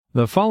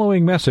The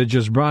following message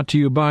is brought to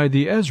you by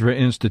the Ezra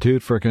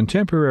Institute for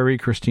Contemporary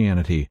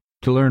Christianity.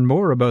 To learn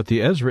more about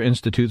the Ezra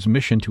Institute's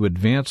mission to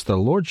advance the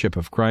Lordship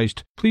of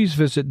Christ, please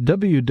visit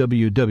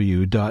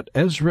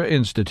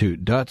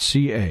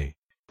www.ezrainstitute.ca.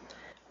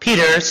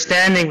 Peter,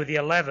 standing with the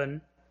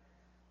 11,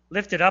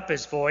 lifted up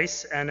his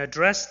voice and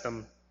addressed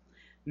them.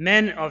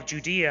 Men of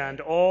Judea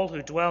and all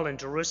who dwell in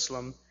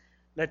Jerusalem,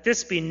 let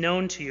this be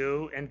known to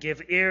you and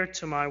give ear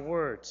to my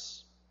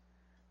words.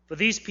 For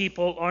these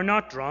people are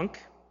not drunk,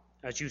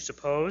 as you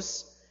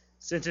suppose,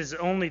 since it is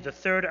only the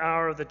third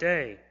hour of the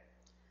day.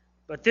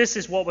 But this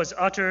is what was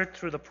uttered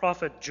through the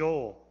prophet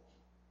Joel.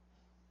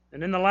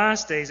 And in the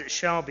last days it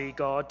shall be,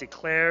 God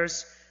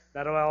declares,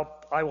 that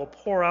I will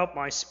pour out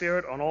my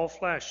Spirit on all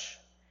flesh,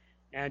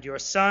 and your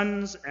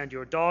sons and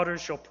your daughters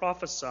shall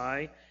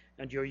prophesy,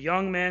 and your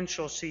young men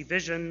shall see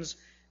visions,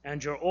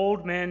 and your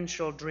old men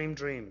shall dream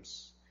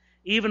dreams.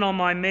 Even on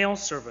my male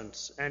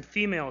servants and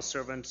female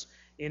servants,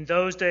 in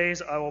those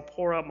days I will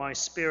pour out my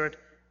Spirit,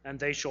 and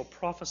they shall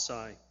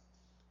prophesy.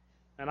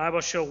 And I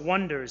will show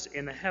wonders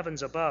in the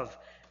heavens above,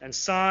 and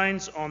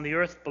signs on the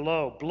earth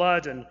below,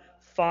 blood and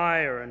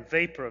fire and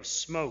vapor of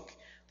smoke.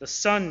 The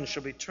sun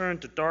shall be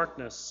turned to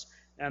darkness,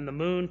 and the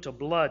moon to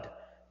blood,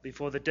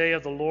 before the day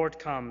of the Lord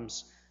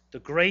comes, the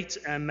great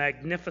and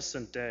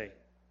magnificent day.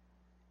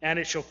 And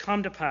it shall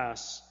come to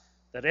pass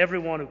that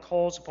everyone who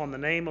calls upon the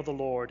name of the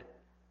Lord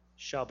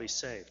shall be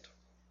saved.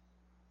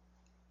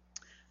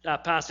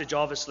 That passage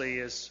obviously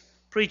is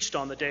preached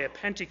on the day of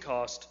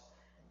Pentecost,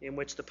 in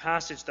which the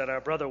passage that our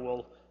brother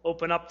will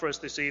open up for us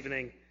this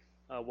evening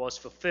was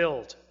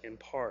fulfilled in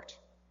part.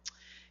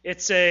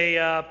 It's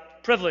a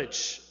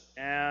privilege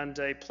and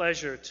a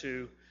pleasure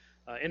to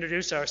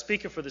introduce our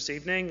speaker for this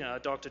evening,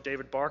 Dr.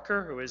 David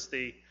Barker, who is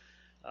the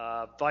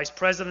Vice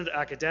President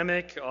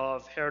Academic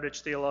of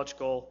Heritage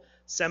Theological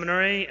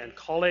Seminary and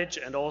College,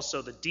 and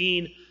also the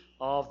Dean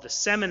of the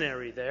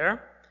seminary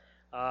there.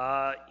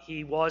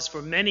 He was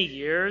for many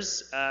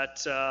years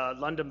at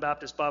London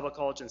Baptist Bible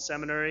College and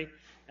Seminary,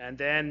 and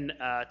then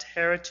at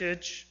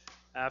Heritage,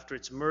 after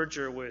its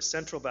merger with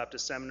Central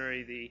Baptist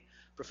Seminary, the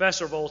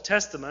professor of Old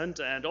Testament,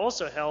 and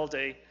also held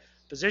a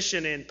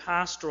position in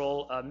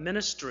pastoral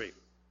ministry.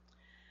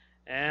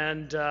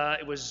 And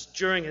it was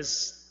during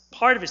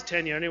part of his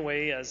tenure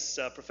anyway, as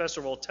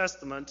professor of Old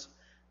Testament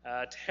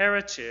at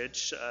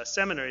Heritage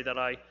Seminary, that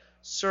I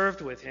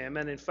served with him.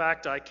 And in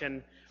fact, I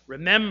can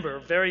remember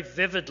very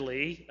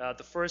vividly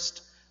the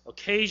first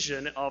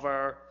occasion of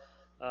our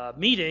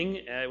meeting.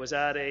 It was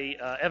at a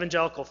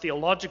Evangelical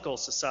Theological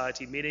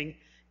Society meeting,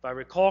 if I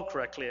recall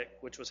correctly,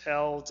 which was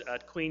held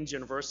at Queen's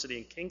University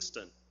in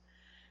Kingston.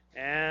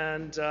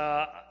 And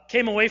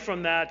came away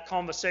from that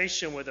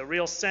conversation with a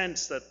real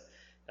sense that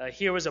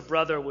here was a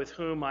brother with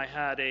whom I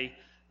had a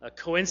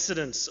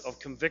coincidence of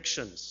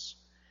convictions.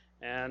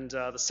 And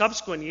the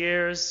subsequent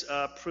years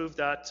proved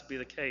that to be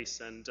the case.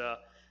 And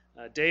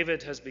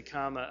David has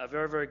become a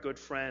very, very good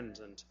friend.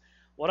 And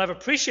what I've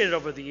appreciated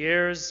over the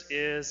years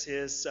is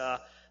his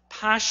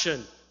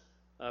passion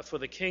for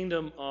the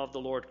kingdom of the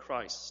Lord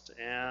Christ,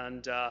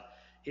 and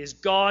his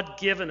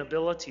God-given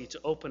ability to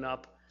open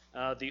up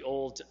the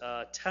Old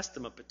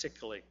Testament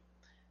particularly.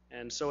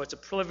 And so it's a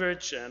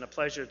privilege and a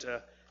pleasure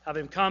to have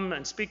him come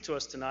and speak to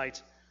us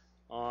tonight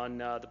on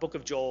the book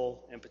of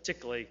Joel, and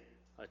particularly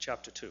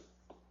chapter 2.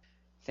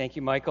 Thank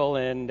you, Michael,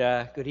 and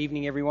good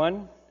evening,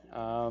 everyone.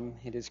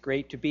 It is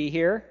great to be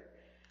here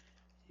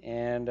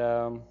and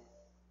to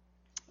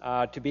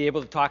be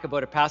able to talk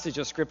about a passage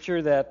of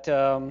Scripture that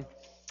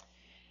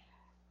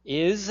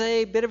is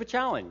a bit of a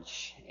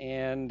challenge,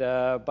 and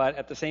but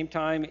at the same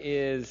time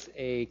is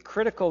a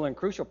critical and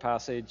crucial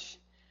passage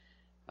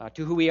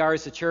to who we are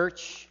as a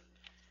church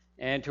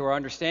and to our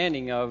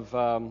understanding of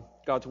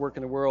God's work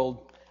in the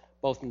world,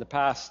 both in the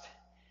past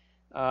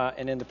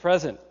and in the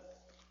present.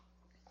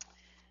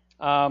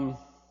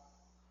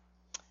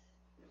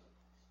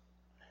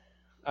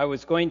 I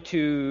was going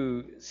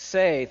to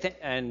say,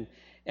 I'm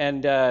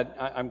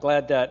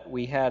glad that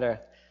we had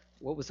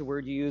what was the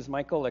word you used,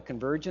 Michael? A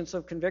convergence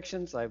of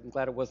convictions. I'm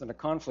glad it wasn't a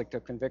conflict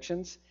of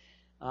convictions.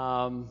 But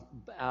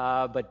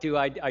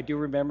I do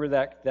remember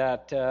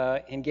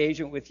that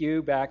engagement with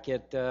you back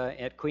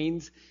at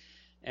Queen's,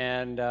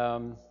 and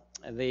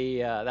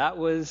that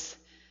was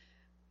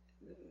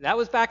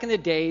back in the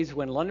days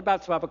when London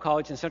Baptist Bible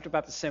College and Central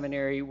Baptist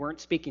Seminary weren't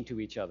speaking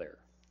to each other.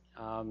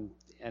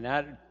 And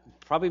that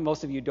probably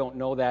most of you don't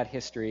know that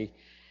history.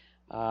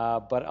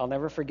 But I'll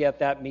never forget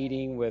that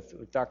meeting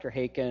with Dr.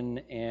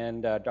 Haken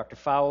and Dr.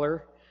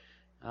 Fowler,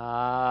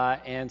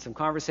 and some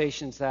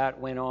conversations that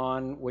went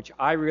on, which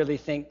I really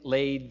think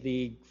laid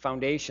the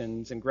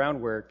foundations and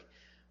groundwork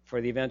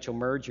for the eventual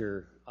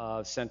merger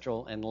of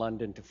Central and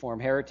London to form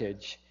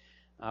Heritage,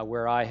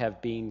 where I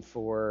have been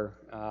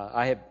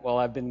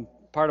I've been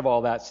part of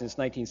all that since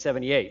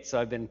 1978, so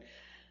I've been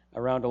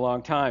around a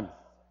long time.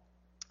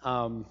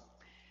 And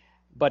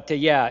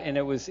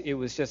it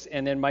was just,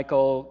 and then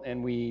Michael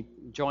and we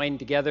joined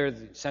together,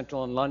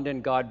 Central and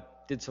London. God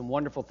did some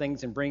wonderful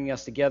things in bringing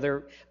us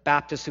together,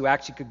 Baptists who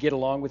actually could get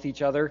along with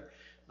each other,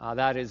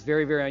 That is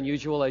very, very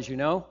unusual, as you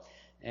know,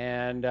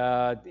 and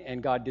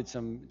God did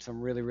some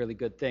really, really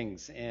good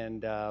things.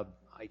 And I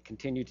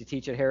continue to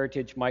teach at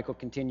Heritage. Michael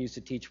continues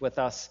to teach with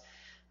us,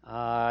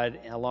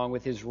 along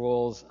with his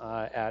roles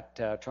at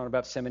Toronto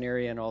Baptist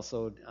Seminary and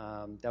also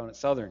down at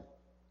Southern.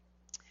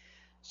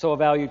 So a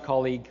valued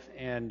colleague,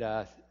 and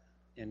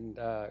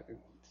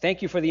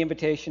thank you for the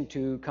invitation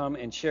to come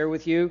and share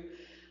with you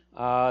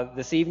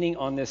this evening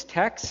on this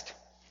text.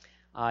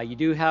 You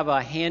do have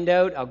a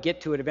handout. I'll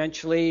get to it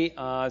eventually,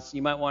 so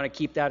you might want to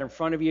keep that in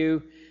front of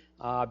you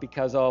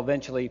because I'll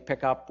eventually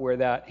pick up where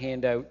that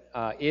handout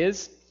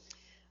is.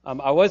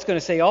 I was going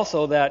to say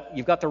also that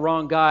you've got the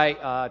wrong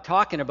guy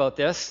talking about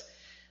this.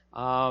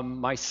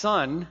 My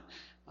son,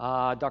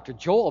 Dr.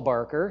 Joel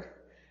Barker,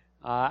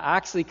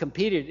 actually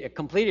completed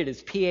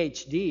his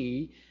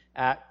PhD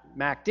at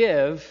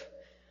MacDiv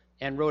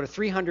and wrote a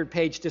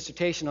 300-page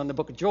dissertation on the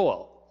book of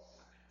Joel.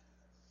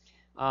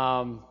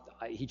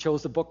 He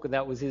chose the book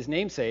that was his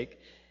namesake,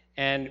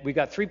 and we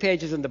got 3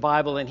 pages in the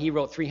Bible, and he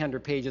wrote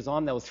 300 pages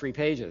on those 3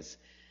 pages.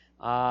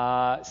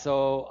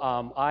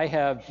 So I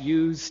have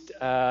used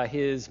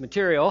his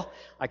material.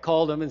 I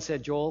called him and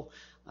said, Joel,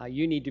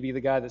 you need to be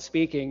the guy that's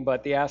speaking,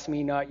 but they asked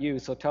me, not you,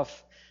 so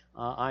tough,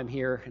 I'm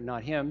here and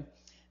not him.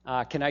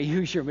 Can I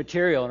use your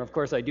material? And of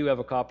course, I do have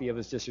a copy of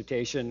his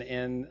dissertation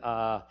and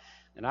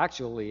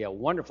actually a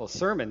wonderful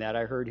sermon that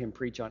I heard him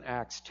preach on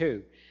Acts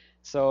 2.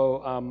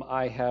 So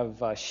I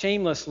have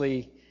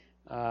shamelessly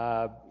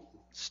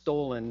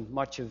stolen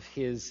much of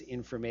his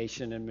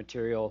information and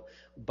material,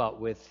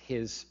 but with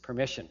his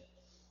permission.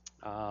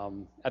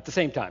 At the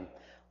same time,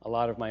 a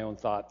lot of my own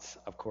thoughts,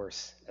 of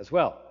course, as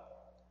well.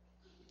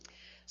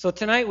 So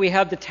tonight we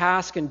have the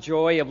task and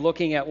joy of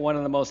looking at one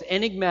of the most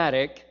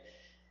enigmatic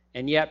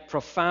and yet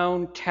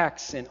profound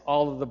texts in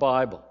all of the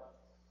Bible,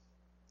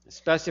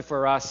 especially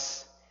for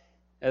us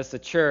as the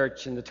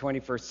church in the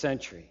 21st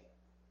century.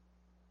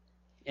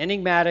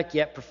 Enigmatic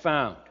yet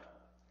profound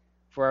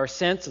for our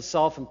sense of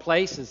self and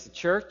place as the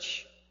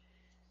church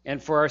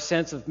and for our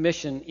sense of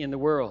mission in the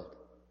world.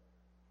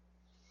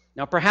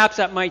 Now, perhaps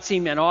that might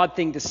seem an odd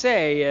thing to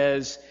say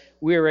as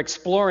we're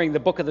exploring the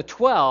book of the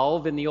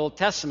 12 in the Old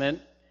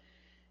Testament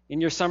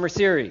in your summer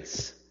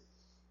series.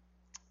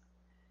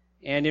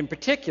 And in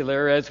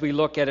particular, as we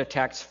look at a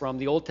text from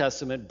the Old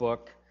Testament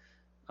book,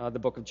 the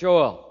book of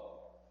Joel.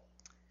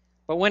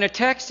 But when a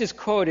text is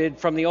quoted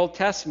from the Old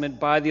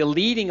Testament by the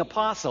leading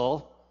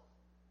apostle,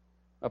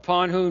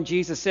 upon whom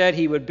Jesus said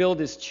he would build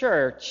his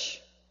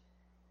church,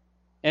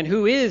 and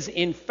who is,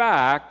 in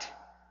fact,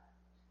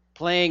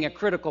 playing a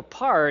critical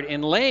part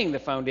in laying the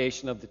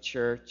foundation of the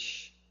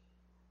church,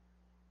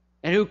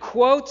 and who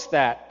quotes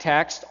that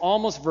text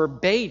almost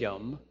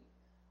verbatim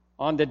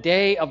on the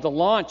day of the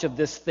launch of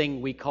this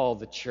thing we call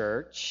the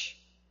church,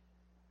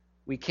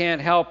 we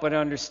can't help but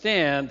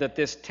understand that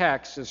this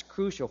text is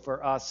crucial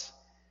for us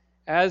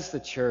as the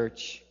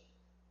church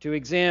to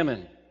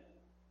examine.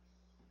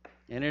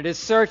 And it is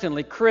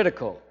certainly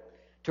critical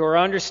to our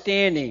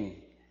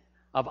understanding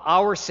of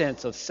our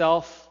sense of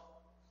self,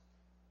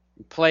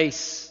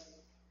 place,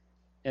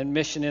 and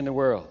mission in the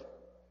world.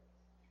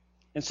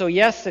 And so,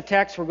 yes, the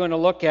text we're going to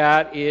look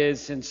at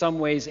is in some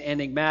ways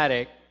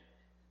enigmatic,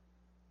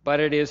 but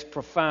it is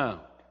profound.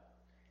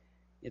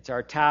 It's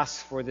our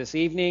task for this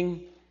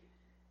evening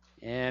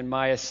and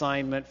my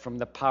assignment from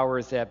the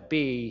powers that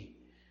be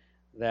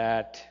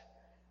that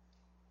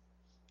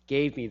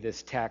gave me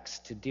this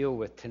text to deal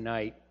with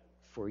tonight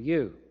for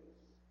you.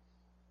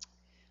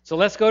 So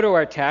let's go to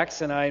our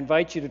text, and I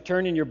invite you to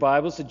turn in your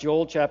Bibles to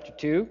Joel chapter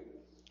 2.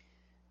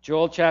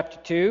 Joel chapter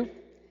 2.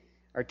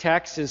 Our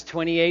text is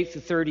 28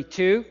 to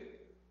 32.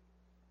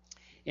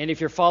 And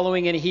if you're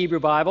following in a Hebrew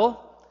Bible,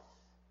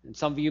 and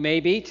some of you may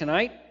be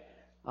tonight,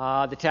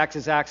 the text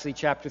is actually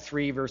chapter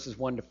 3, verses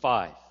 1 to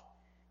 5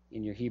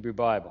 in your Hebrew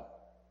Bible.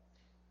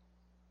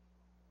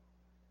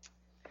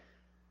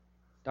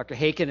 Dr.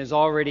 Haken has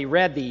already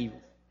read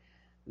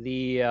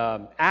the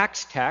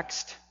Acts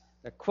text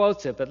that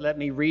quotes it, but let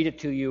me read it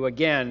to you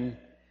again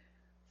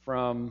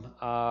from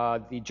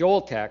the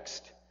Joel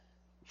text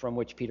from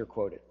which Peter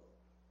quoted.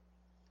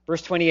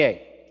 Verse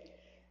 28,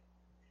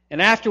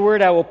 "And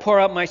afterward I will pour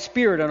out my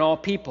spirit on all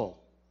people.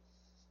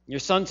 Your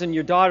sons and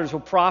your daughters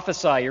will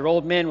prophesy, your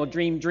old men will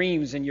dream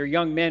dreams, and your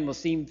young men will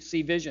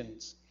see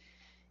visions.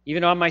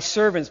 Even on my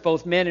servants,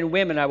 both men and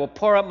women, I will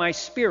pour out my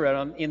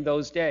spirit in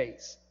those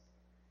days.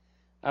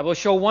 I will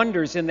show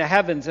wonders in the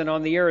heavens and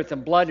on the earth,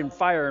 and blood and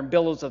fire and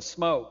billows of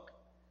smoke.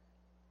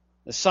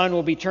 The sun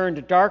will be turned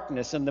to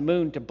darkness and the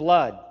moon to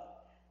blood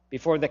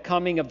before the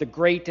coming of the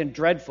great and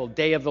dreadful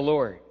day of the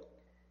Lord.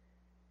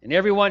 And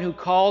everyone who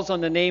calls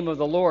on the name of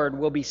the Lord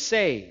will be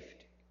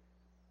saved.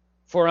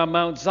 For on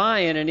Mount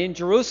Zion and in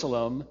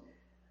Jerusalem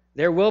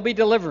there will be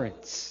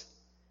deliverance,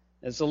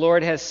 as the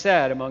Lord has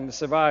said among the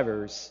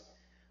survivors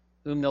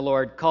whom the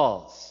Lord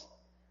calls."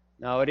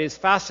 Now it is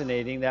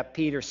fascinating that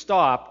Peter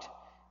stopped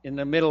in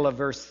the middle of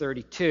verse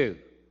 32.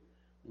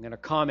 I'm going to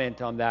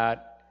comment on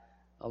that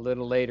a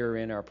little later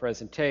in our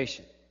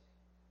presentation.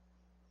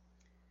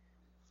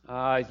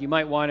 You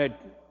might want to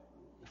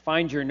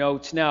find your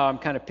notes now. I'm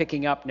kind of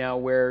picking up now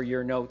where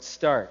your notes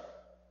start.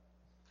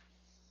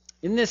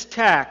 In this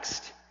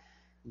text,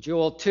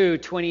 Joel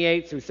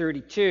 2:28 through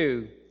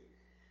 32,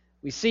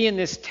 we see in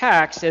this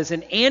text as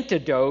an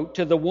antidote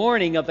to the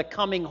warning of the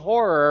coming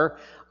horror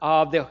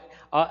of the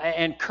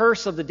and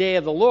curse of the day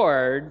of the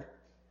Lord,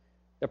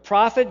 the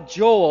prophet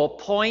Joel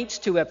points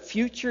to a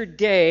future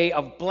day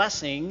of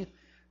blessing,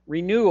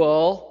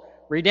 renewal,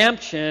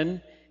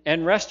 redemption,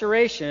 and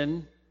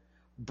restoration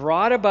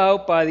brought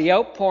about by the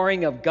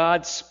outpouring of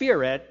God's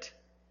Spirit,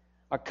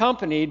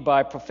 accompanied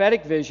by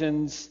prophetic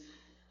visions,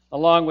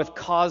 along with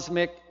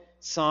cosmic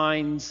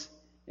signs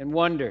and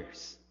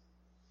wonders.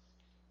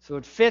 So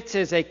it fits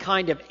as a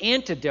kind of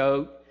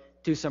antidote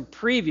to some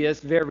previous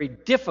very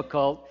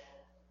difficult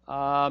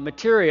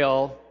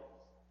material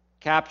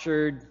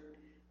captured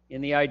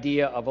in the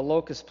idea of a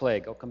locust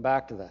plague. I'll come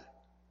back to that.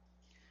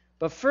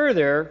 But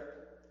further,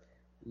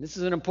 and this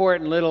is an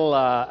important little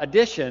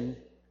addition,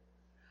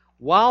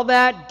 while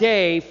that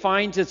day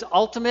finds its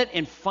ultimate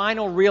and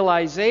final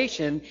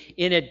realization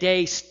in a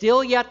day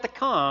still yet to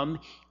come,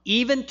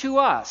 even to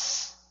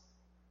us,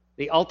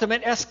 the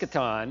ultimate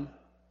eschaton,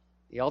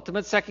 the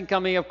ultimate second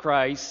coming of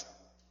Christ,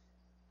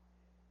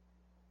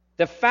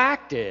 the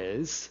fact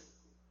is,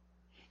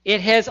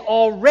 it has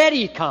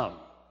already come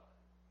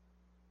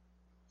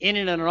in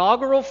an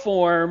inaugural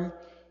form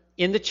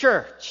in the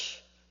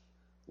church,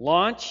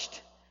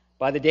 launched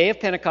by the day of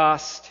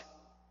Pentecost,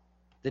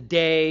 the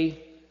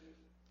day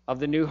of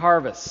the new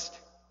harvest.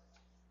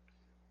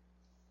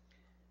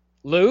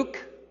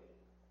 Luke,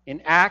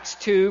 in Acts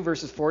 2,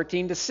 verses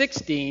 14 to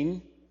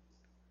 16,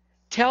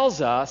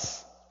 tells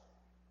us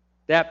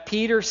that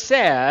Peter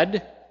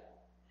said,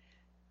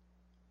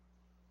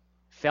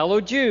 "Fellow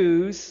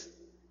Jews,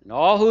 and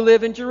all who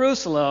live in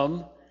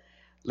Jerusalem,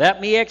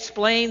 let me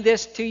explain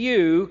this to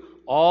you,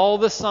 all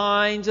the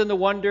signs and the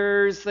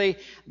wonders,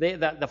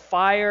 the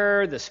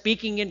fire, the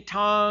speaking in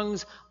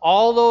tongues,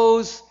 all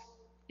those,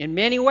 in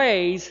many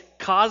ways,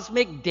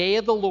 cosmic day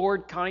of the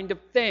Lord kind of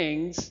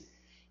things."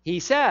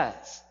 He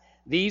says,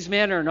 "These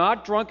men are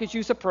not drunk as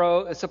you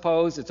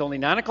suppose. It's only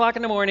 9 o'clock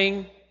in the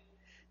morning.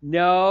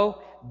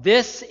 No,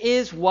 this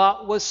is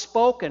what was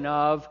spoken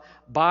of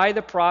by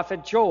the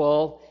prophet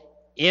Joel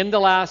in the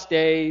last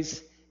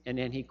days." And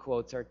then he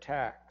quotes our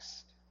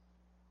text.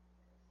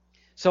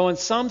 So in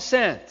some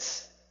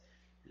sense,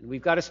 and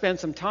we've got to spend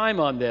some time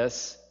on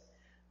this,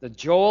 the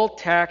Joel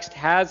text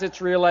has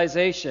its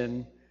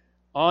realization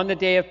on the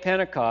day of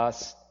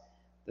Pentecost,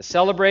 the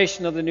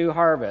celebration of the new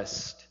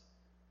harvest,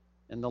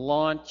 and the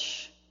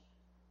launch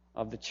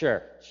of the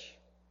church.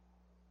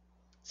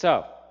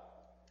 So,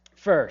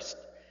 first,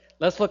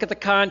 let's look at the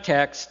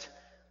context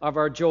of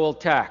our Joel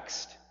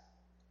text.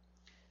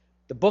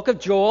 The book of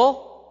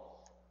Joel,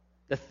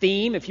 the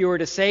theme, if you were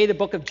to say the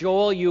book of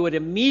Joel, you would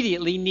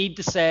immediately need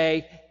to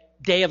say,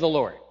 Day of the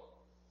Lord.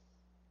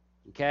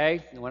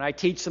 Okay? And when I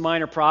teach the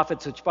minor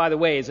prophets, which, by the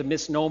way, is a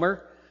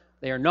misnomer,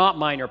 they are not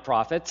minor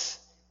prophets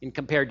in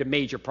compared to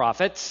major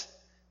prophets.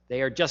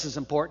 They are just as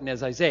important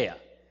as Isaiah.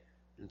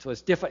 And so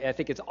it's different. I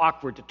think it's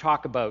awkward to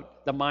talk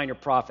about the minor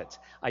prophets.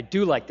 I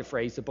do like the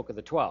phrase the book of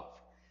the 12.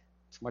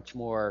 It's much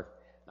more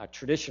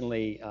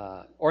traditionally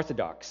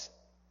orthodox.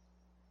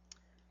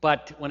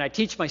 But when I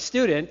teach my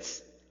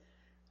students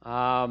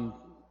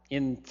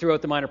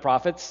throughout the minor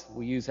prophets,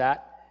 we use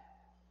that.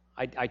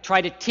 I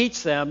try to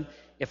teach them,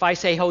 if I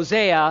say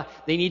Hosea,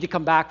 they need to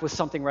come back with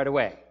something right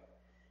away.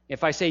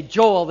 If I say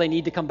Joel, they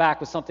need to come back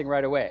with something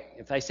right away.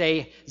 If I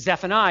say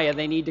Zephaniah,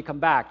 they need to come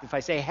back. If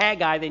I say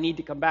Haggai, they need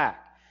to come back.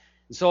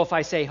 And so if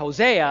I say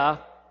Hosea,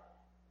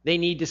 they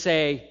need to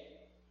say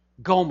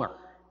Gomer,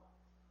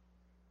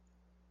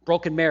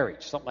 broken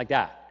marriage, something like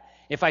that.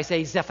 If I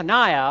say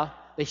Zephaniah,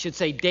 they should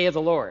say Day of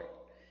the Lord.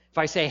 If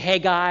I say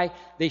Haggai,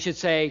 they should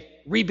say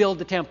rebuild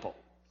the temple.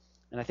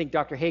 And I think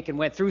Dr. Haken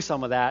went through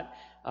some of that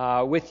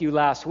with you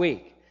last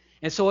week.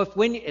 And so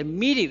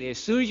immediately, as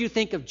soon as you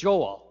think of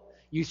Joel,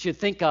 you should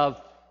think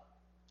of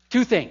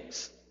two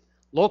things: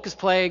 locust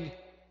plague,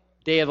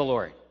 Day of the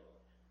Lord.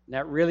 And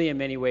that really in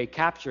many ways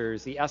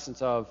captures the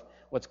essence of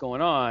what's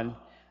going on.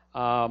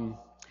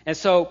 And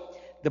so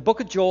the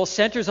book of Joel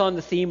centers on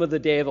the theme of the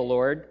Day of the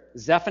Lord.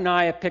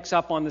 Zephaniah picks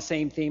up on the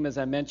same theme as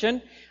I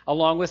mentioned,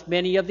 along with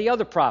many of the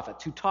other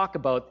prophets who talk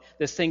about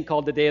this thing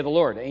called the Day of the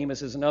Lord.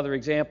 Amos is another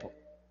example.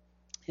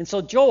 And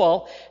so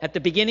Joel, at the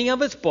beginning of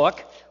his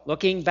book,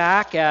 looking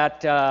back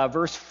at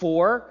verse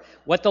 4,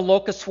 what the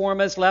locust swarm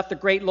has left, the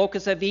great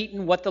locusts have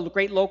eaten. What the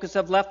great locusts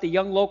have left, the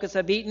young locusts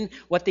have eaten.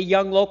 What the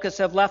young locusts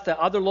have left, the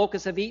other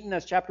locusts have eaten.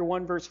 That's chapter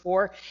 1, verse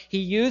 4. He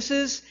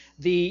uses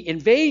the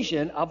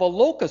invasion of a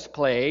locust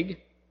plague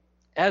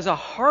as a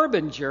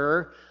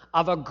harbinger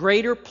of a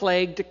greater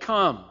plague to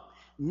come,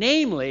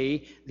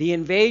 namely the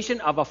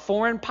invasion of a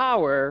foreign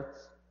power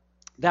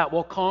that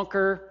will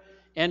conquer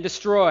and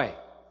destroy.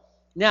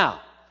 Now,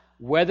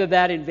 whether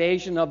that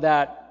invasion of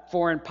that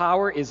foreign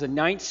power is a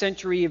 9th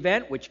century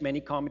event, which many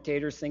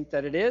commentators think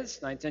that it is,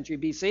 9th century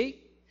BC,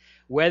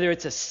 whether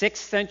it's a 6th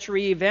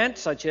century event,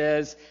 such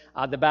as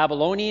the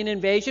Babylonian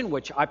invasion,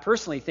 which I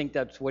personally think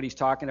that's what he's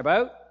talking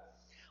about,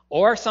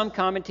 Or some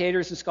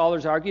commentators and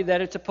scholars argue that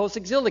it's a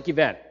post-exilic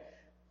event,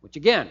 which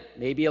again,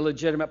 may be a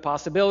legitimate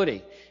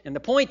possibility. And the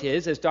point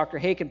is, as Dr.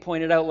 Haken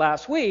pointed out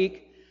last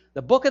week,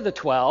 the book of the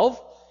 12,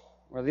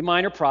 or the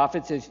minor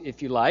prophets,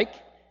 if you like,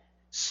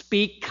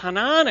 speak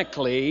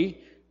canonically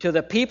to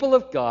the people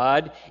of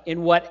God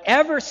in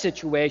whatever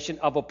situation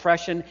of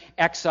oppression,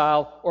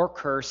 exile, or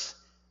curse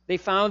they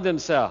found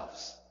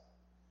themselves.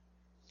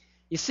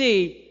 You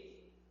see,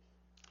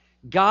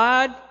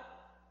 God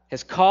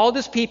had called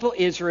his people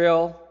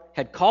Israel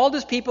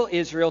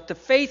to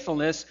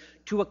faithfulness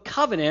to a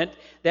covenant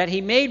that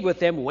he made with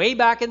them way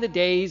back in the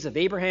days of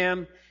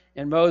Abraham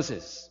and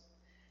Moses.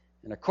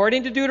 And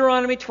according to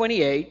Deuteronomy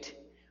 28,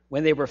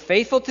 when they were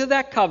faithful to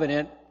that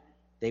covenant,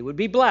 they would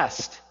be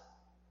blessed.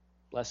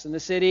 Blessed in the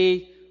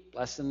city,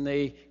 blessed in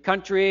the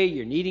country,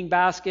 your kneading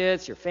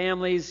baskets, your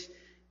families,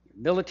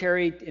 your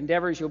military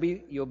endeavors,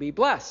 you'll be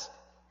blessed.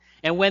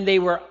 And when they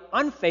were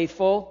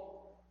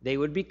unfaithful, they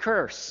would be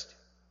cursed.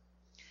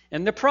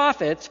 And the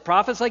prophets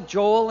like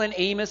Joel and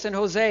Amos and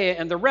Hosea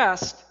and the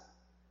rest,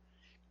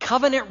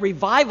 covenant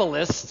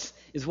revivalists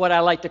is what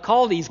I like to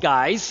call these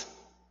guys,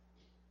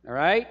 all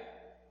right?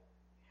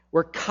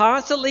 We're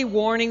constantly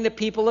warning the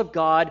people of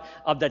God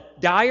of the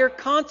dire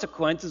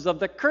consequences of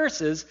the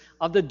curses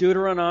of the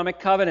Deuteronomic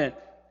covenant,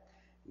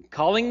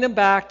 calling them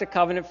back to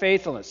covenant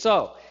faithfulness.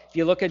 So, if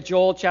you look at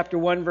Joel chapter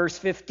 1, verse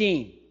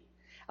 15,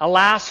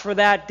 alas for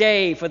that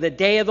day, for the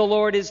day of the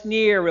Lord is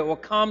near. It will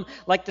come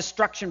like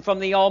destruction from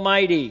the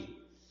Almighty.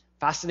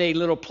 Fascinating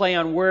little play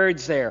on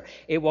words there.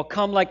 It will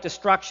come like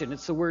destruction.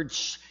 It's the word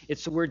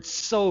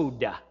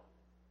sod.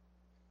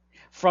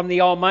 From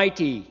the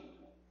Almighty,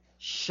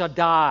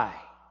 Shaddai.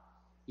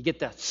 You get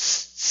the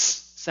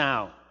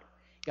sound.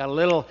 Got a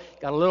little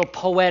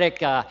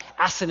poetic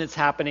assonance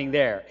happening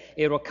there.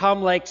 It will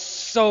come like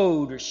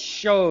sod or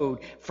showed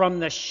from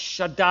the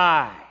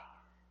Shaddai.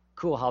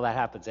 Cool how that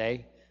happens, eh?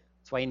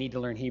 That's why you need to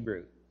learn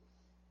Hebrew.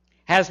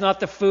 Has not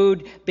the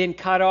food been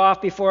cut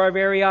off before our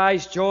very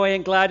eyes? Joy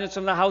and gladness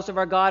from the house of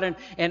our God,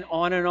 and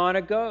on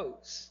it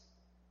goes.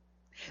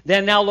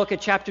 Then now look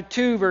at chapter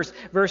 2,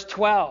 verse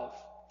 12.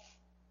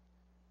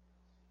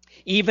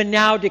 Even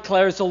now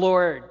declares the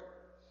Lord,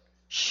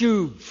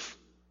 Shuv,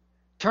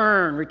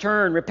 turn,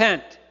 return,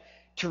 repent,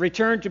 to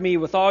return to me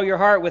with all your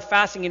heart, with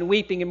fasting and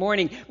weeping and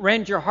mourning.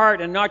 Rend your heart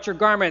and not your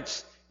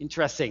garments.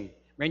 Interesting.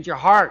 Rend your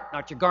heart,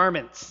 not your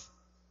garments.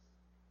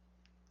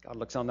 God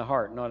looks on the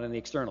heart, not on the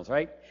externals,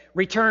 right?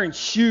 Return,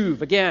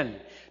 Shuv, again,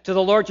 to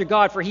the Lord your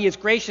God, for he is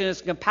gracious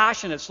and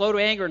compassionate, slow to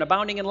anger and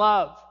abounding in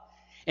love.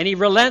 And he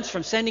relents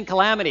from sending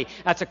calamity.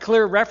 That's a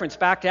clear reference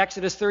back to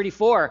Exodus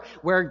 34,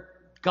 where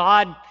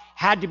God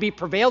had to be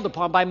prevailed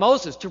upon by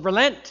Moses to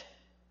relent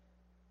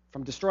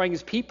from destroying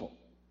his people.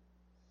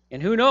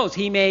 And who knows,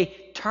 he may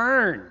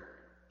turn,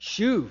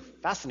 Shuv,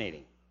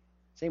 fascinating,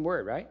 same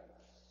word, right?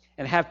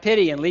 And have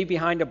pity and leave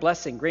behind a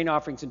blessing, grain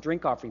offerings and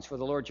drink offerings for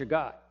the Lord your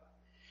God.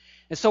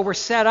 And so we're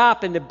set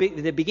up in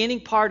the beginning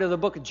part of the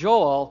book of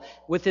Joel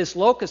with this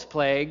locust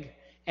plague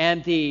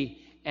and that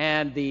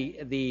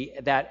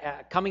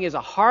coming as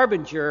a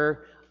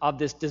harbinger of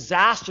this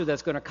disaster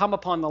that's going to come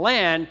upon the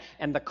land,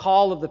 and the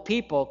call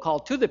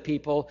to the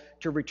people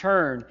to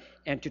return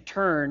and to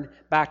turn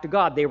back to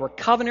God. They were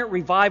covenant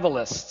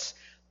revivalists,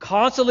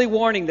 constantly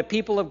warning the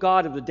people of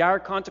God of the dire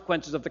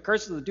consequences of the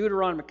curses of the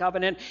Deuteronomic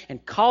covenant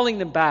and calling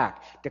them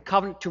back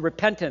to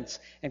repentance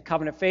and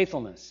covenant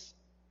faithfulness.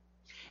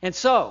 And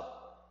so,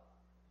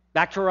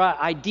 back to our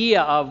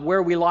idea of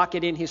where we lock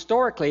it in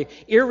historically,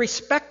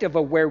 irrespective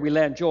of where we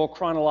land, Joel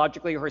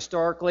chronologically or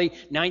historically,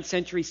 9th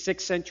century,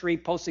 6th century,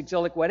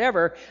 post-exilic,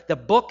 whatever, the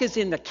book is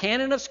in the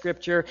canon of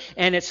Scripture,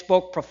 and it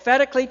spoke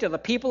prophetically to the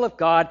people of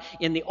God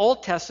in the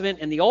Old Testament,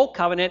 in the Old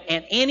Covenant,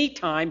 and any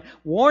time,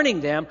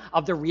 warning them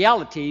of the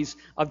realities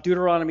of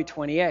Deuteronomy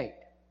 28.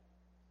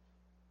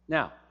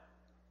 Now,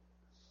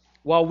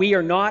 while we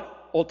are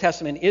not Old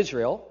Testament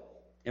Israel,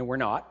 and we're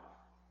not,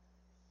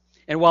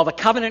 and while the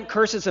covenant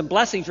curses and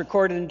blessings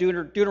recorded in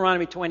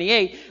Deuteronomy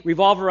 28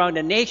 revolve around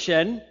a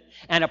nation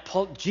and a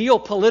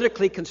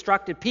geopolitically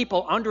constructed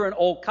people under an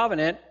old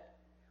covenant,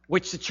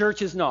 which the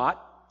church is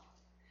not,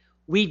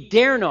 we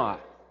dare not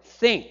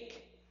think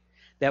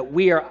that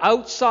we are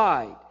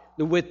outside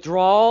the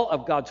withdrawal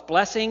of God's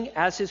blessing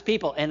as his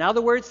people. In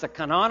other words, the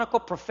canonical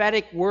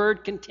prophetic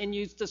word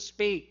continues to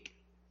speak.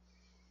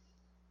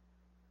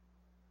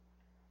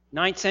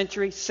 9th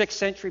century, 6th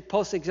century,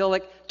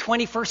 post-exilic,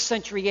 21st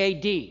century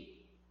A.D.,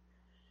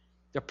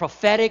 the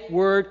prophetic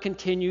word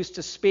continues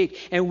to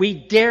speak. And we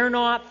dare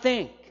not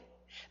think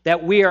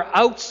that we are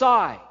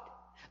outside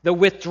the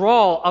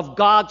withdrawal of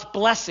God's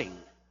blessing,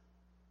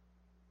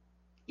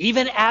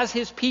 even as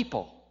his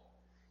people,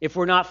 if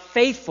we're not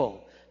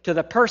faithful to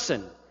the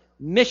person,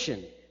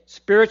 mission,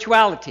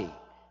 spirituality,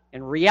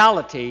 and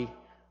reality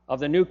of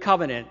the new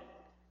covenant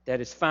that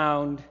is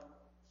found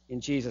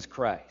in Jesus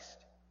Christ.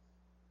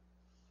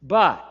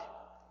 But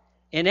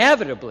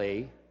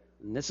inevitably,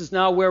 and this is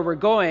now where we're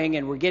going,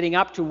 and we're getting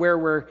up to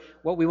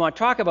what we want to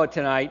talk about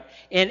tonight.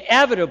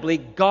 Inevitably,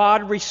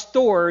 God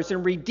restores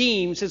and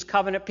redeems his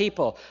covenant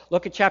people.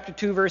 Look at chapter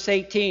 2, verse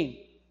 18.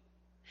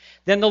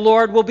 Then the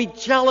Lord will be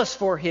jealous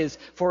for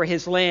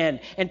his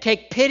land and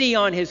take pity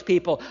on his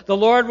people. The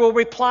Lord will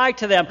reply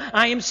to them,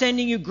 I am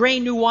sending you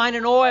grain, new wine,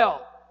 and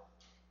oil.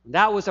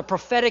 That was a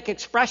prophetic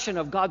expression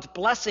of God's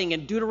blessing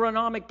and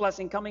Deuteronomic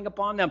blessing coming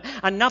upon them,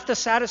 enough to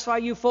satisfy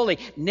you fully.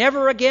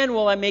 Never again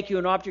will I make you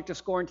an object of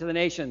scorn to the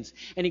nations.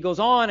 And he goes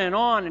on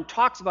and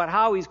talks about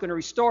how he's going to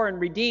restore and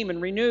redeem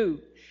and renew.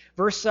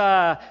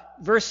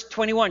 Verse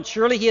 21,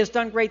 surely he has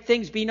done great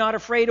things. Be not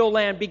afraid, O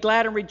land. Be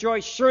glad and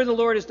rejoice. Sure, the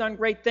Lord has done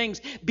great things.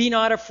 Be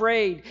not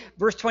afraid.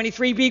 Verse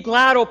 23, be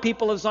glad, O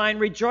people of Zion.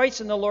 Rejoice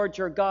in the Lord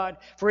your God,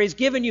 for he has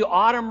given you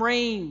autumn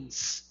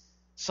rains,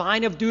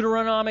 sign of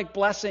Deuteronomic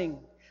blessing,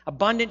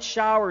 abundant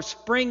showers,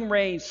 spring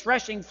rains,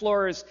 threshing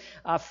floors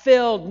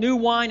filled, new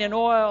wine and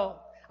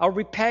oil. I'll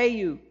repay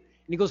you. And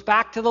he goes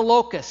back to the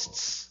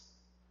locusts,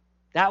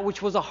 that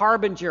which was a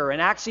harbinger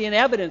and actually an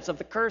evidence of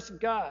the curse of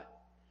God.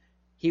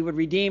 He would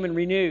redeem and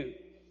renew.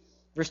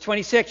 Verse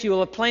 26, you will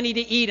have plenty to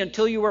eat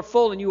until you are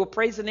full, and you will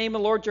praise the name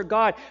of the Lord your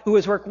God, who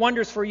has worked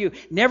wonders for you.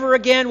 Never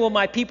again will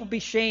my people be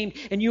shamed,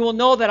 and you will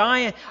know that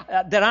I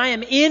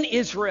am in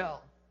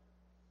Israel.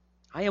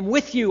 I am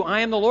with you.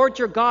 I am the Lord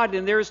your God,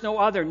 and there is no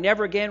other.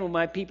 Never again will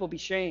my people be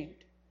shamed.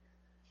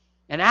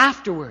 And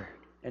afterward,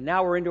 and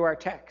now we're into our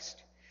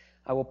text,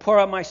 I will pour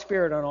out my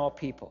spirit on all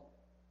people.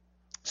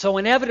 So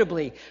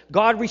inevitably,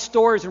 God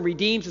restores and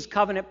redeems his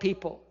covenant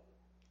people.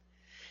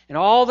 And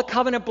all the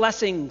covenant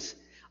blessings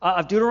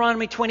of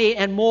Deuteronomy 28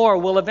 and more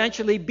will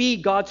eventually be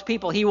God's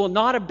people. He will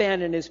not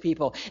abandon his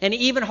people. And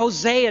even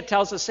Hosea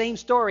tells the same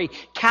story,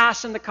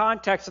 cast in the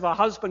context of a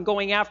husband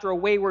going after a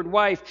wayward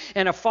wife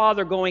and a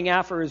father going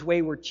after his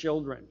wayward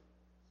children.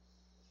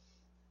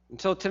 And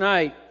so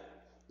tonight,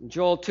 in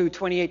Joel 2,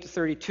 28 to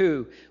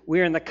 32, we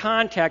are in the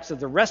context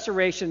of the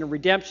restoration and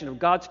redemption of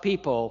God's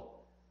people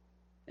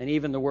and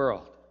even the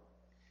world.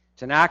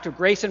 It's an act of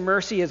grace and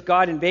mercy as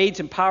God invades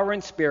in power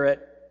and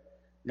spirit,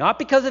 not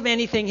because of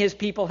anything his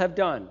people have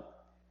done,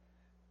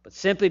 but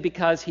simply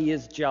because he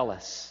is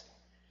jealous.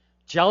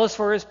 Jealous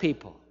for his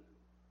people,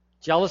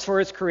 jealous for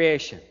his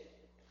creation,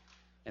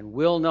 and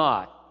will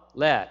not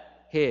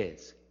let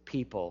his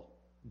people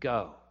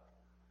go.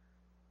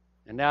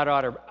 And that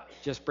ought to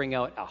just bring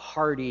out a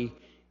hearty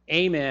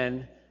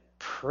amen,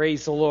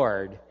 praise the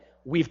Lord,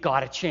 we've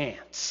got a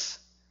chance.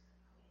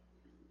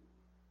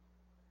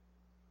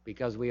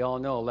 Because we all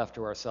know, left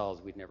to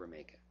ourselves, we'd never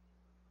make it.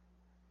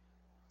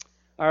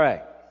 All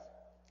right,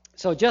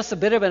 so just a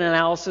bit of an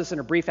analysis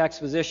and a brief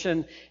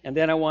exposition, and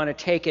then I want to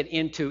take it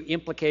into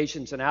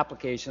implications and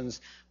applications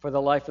for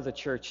the life of the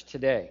church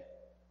today.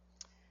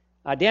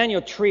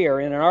 Daniel Trier,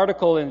 in an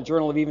article in the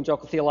Journal of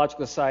Evangelical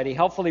Theological Society,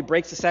 helpfully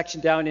breaks the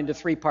section down into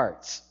 3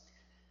 parts.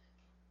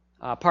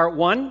 Part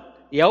 1,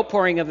 the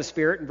outpouring of the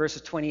Spirit in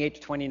verses 28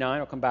 to 29.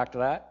 I'll come back to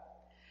that.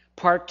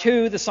 Part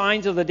 2, the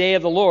signs of the day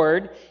of the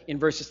Lord in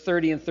verses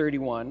 30 and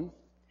 31.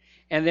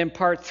 And then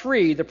part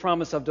 3, the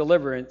promise of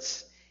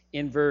deliverance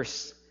in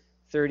verse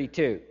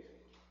 32.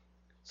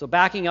 So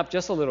backing up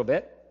just a little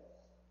bit,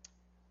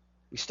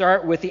 we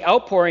start with the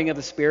outpouring of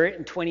the Spirit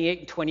in 28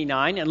 and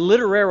 29, and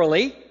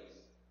literarily,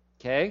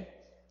 okay,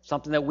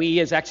 something that we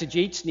as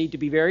exegetes need to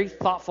be very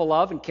thoughtful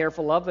of and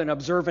careful of and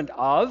observant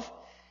of,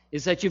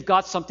 is that you've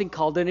got something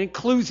called an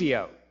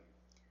inclusio.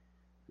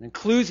 An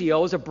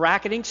inclusio is a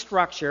bracketing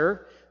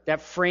structure that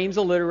frames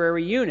a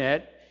literary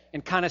unit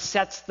and kind of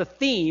sets the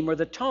theme or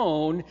the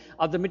tone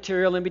of the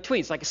material in between.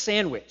 It's like a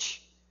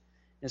sandwich.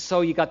 And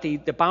so you got the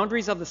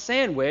boundaries of the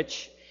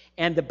sandwich,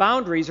 and the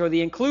boundaries or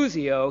the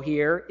inclusio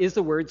here is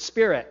the word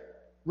spirit,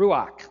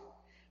 ruach.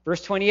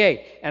 Verse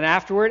 28, and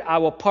afterward I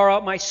will pour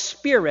out my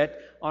spirit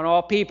on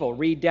all people.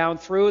 Read down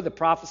through the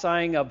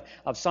prophesying of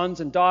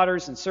sons and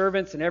daughters and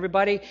servants and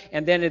everybody.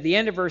 And then at the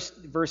end of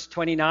verse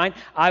 29,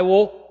 I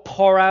will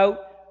pour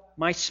out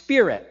my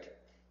spirit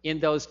in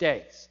those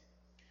days.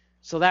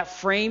 So that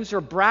frames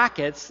or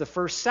brackets the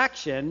first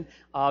section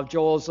of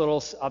Joel's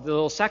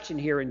little section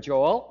here in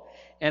Joel.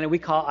 And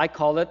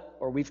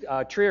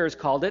Trier has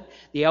called it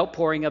the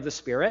outpouring of the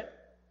Spirit.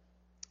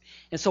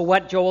 And so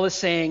what Joel is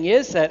saying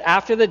is that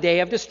after the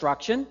day of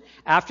destruction,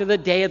 after the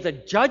day of the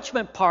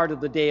judgment part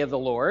of the day of the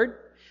Lord,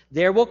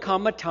 there will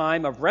come a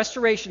time of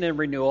restoration and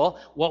renewal,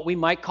 what we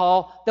might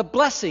call the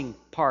blessing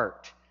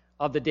part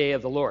of the day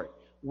of the Lord,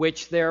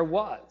 which there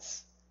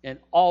was and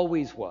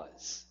always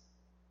was.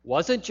 It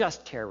wasn't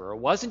just terror, it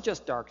wasn't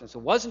just darkness,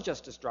 it wasn't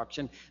just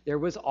destruction. There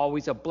was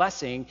always a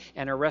blessing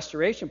and a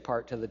restoration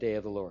part to the day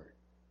of the Lord.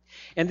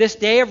 And this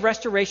day of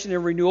restoration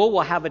and renewal will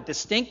have a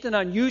distinct and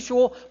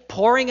unusual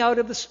pouring out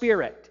of the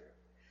Spirit.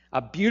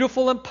 A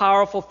beautiful and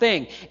powerful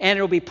thing. And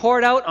it will be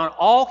poured out on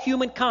all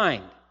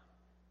humankind,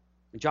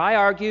 which I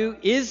argue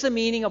is the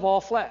meaning of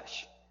all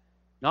flesh.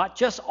 Not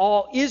just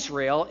all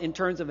Israel in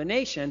terms of a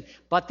nation,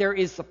 but there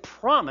is the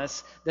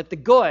promise that the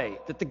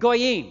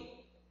goyim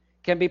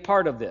can be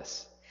part of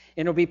this.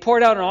 And it will be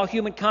poured out on all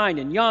humankind,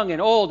 and young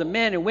and old and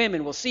men and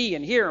women will see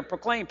and hear and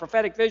proclaim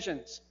prophetic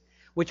visions,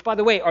 which, by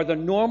the way, are the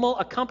normal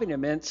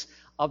accompaniments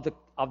of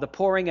the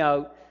pouring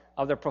out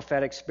of the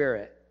prophetic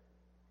Spirit.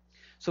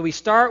 So we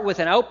start with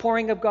an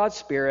outpouring of God's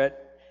Spirit,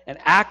 an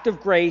act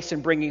of grace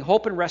in bringing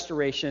hope and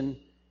restoration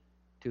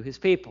to his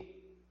people.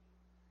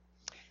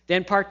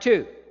 Then part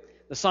 2,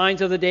 the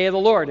signs of the day of the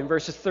Lord in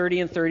verses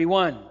 30 and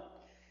 31.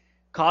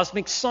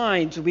 Cosmic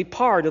signs will be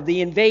part of the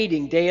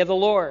invading day of the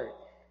Lord.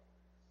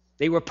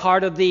 They were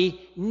part of the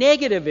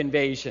negative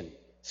invasion.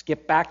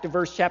 Skip back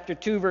to chapter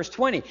 2, verse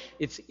 20.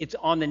 It's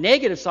on the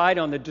negative side,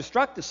 on the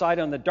destructive side,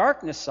 on the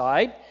darkness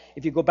side.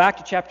 If you go back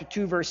to chapter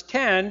 2, verse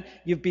 10,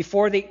 you've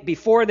before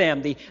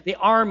them, the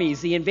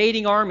armies, the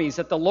invading armies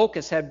that the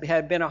locusts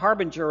had been a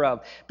harbinger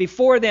of.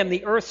 Before them,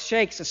 the earth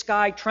shakes, the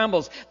sky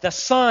trembles, the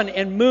sun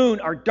and moon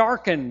are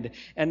darkened,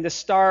 and the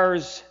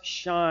stars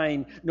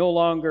no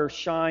longer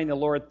shine, the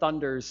Lord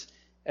thunders,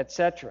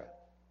 etc.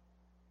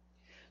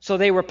 So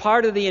they were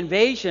part of the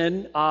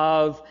invasion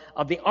of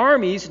the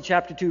armies in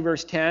chapter 2,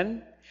 verse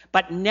 10.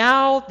 But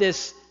now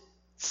this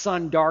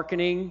sun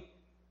darkening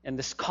and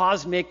this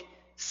cosmic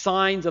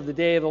signs of the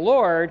day of the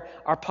Lord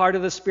are part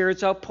of the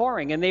Spirit's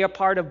outpouring. And they are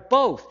part of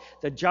both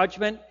the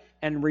judgment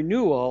and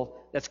renewal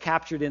that's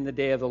captured in the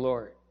day of the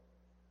Lord.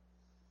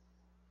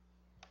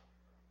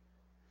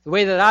 The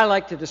way that I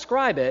like to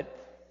describe it,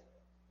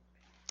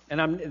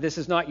 and this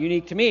is not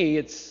unique to me,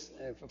 I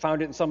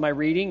found it in some of my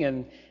reading,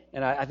 and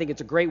I think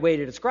it's a great way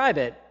to describe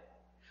it.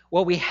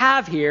 What we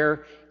have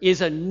here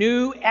is a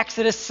new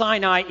Exodus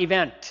Sinai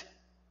event.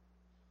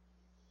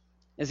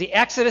 As the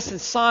Exodus in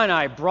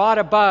Sinai brought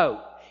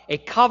about a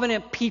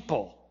covenant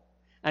people,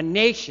 a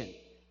nation,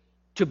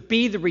 to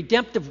be the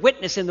redemptive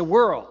witness in the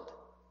world,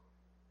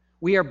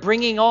 we are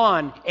bringing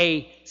on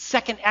a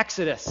second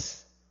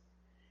Exodus,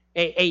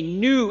 a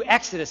new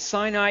Exodus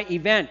Sinai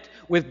event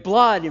with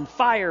blood and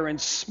fire and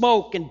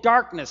smoke and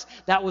darkness.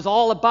 That was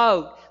all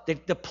about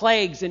the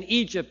plagues in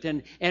Egypt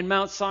and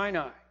Mount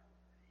Sinai.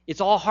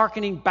 It's all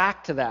hearkening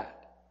back to that.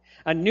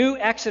 A new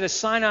Exodus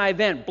Sinai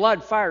event,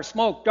 blood, fire,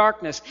 smoke,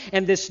 darkness,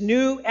 and this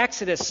new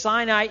Exodus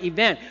Sinai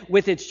event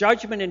with its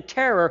judgment and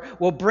terror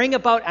will bring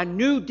about a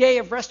new day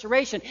of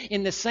restoration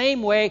in the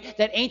same way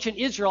that ancient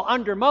Israel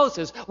under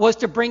Moses was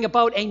to bring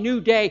about a new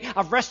day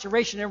of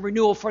restoration and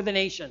renewal for the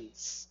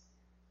nations.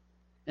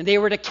 And they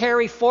were to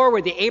carry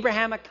forward the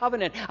Abrahamic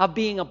covenant of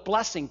being a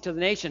blessing to the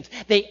nations.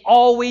 They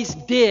always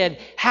did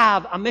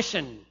have a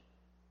mission.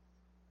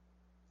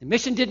 The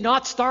mission did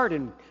not start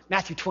in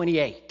Matthew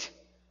 28.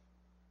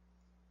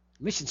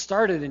 The mission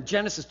started in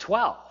Genesis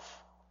 12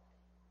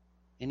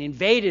 and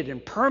invaded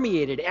and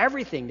permeated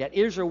everything that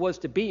Israel was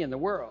to be in the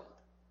world.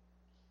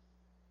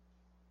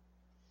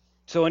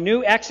 So a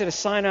new Exodus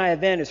Sinai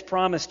event is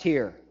promised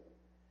here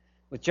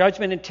with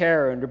judgment and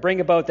terror and to bring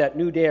about that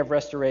new day of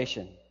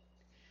restoration.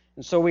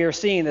 And so we are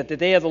seeing that the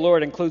day of the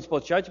Lord includes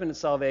both judgment and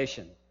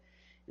salvation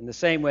in the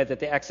same way that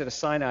the Exodus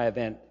Sinai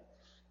event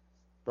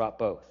brought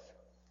both.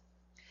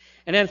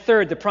 And then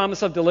third, the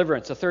promise of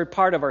deliverance, the third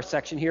part of our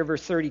section here,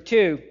 verse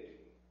 32.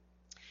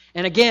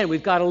 And again,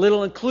 we've got a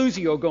little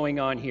inclusio going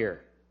on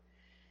here.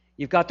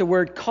 You've got the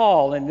word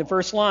call in the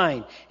first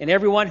line. And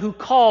everyone who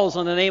calls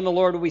on the name of the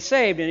Lord will be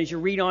saved. And as you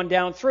read on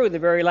down through the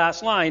very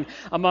last line,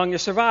 among the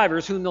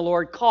survivors whom the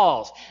Lord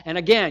calls. And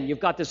again, you've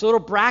got this little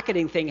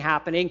bracketing thing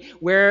happening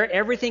where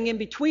everything in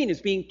between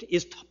is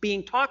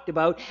being talked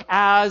about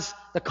as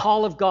the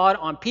call of God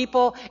on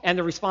people and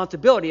the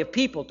responsibility of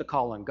people to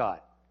call on God.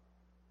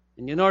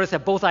 And you notice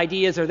that both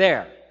ideas are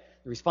there.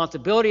 The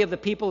responsibility of the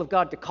people of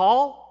God to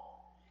call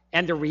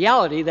and the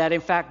reality that,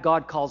 in fact,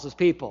 God calls his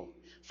people.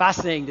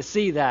 Fascinating to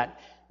see that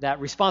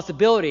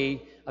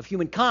responsibility of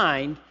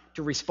humankind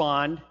to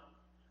respond,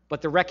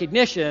 but the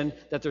recognition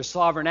that there's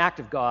sovereign act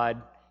of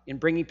God in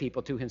bringing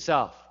people to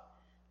himself.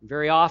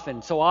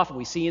 And so often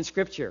we see in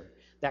Scripture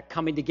that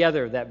coming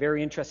together, that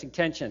very interesting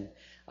tension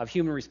of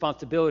human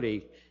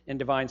responsibility and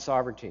divine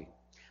sovereignty.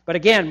 But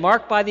again,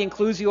 marked by the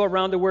inclusio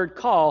around the word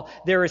call,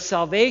 there is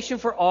salvation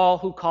for all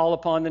who call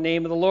upon the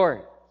name of the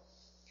Lord.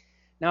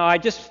 Now,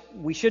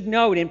 we should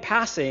note in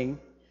passing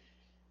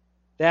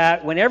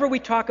that whenever we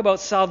talk about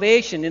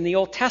salvation in the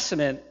Old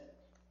Testament,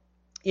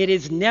 it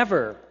is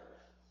never,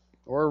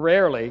 or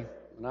rarely,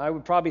 and I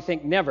would probably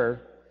think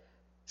never,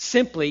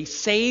 simply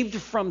saved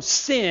from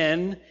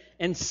sin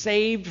and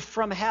saved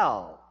from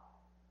hell.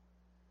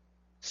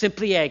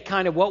 Simply a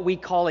kind of what we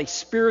call a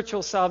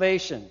spiritual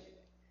salvation.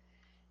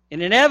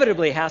 It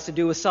inevitably has to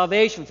do with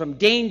salvation from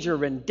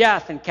danger and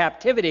death and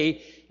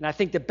captivity. And I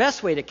think the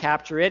best way to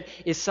capture it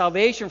is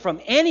salvation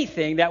from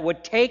anything that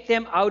would take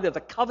them out of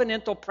the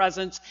covenantal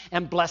presence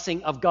and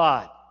blessing of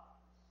God.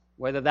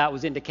 Whether that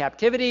was into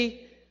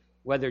captivity,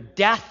 whether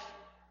death,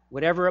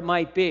 whatever it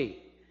might be.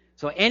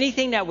 So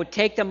anything that would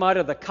take them out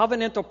of the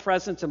covenantal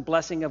presence and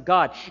blessing of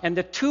God. And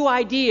the two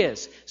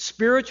ideas,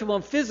 spiritual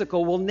and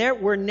physical,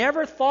 were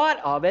never thought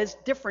of as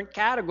different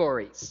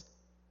categories.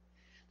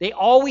 They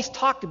always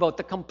talked about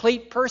the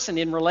complete person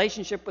in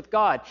relationship with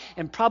God.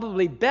 And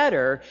probably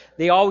better,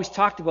 they always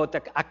talked about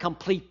a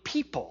complete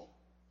people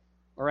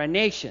or a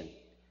nation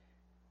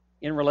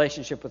in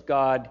relationship with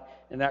God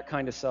and that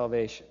kind of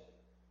salvation.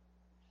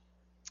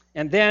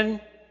 And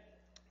then,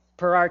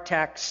 per our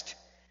text,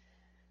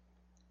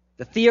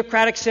 the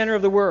theocratic center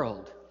of the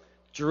world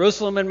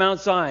Jerusalem and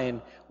Mount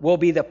Zion will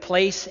be the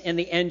place and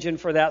the engine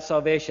for that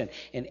salvation.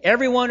 And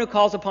everyone who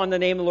calls upon the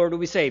name of the Lord will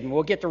be saved. And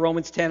we'll get to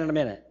Romans 10 in a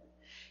minute.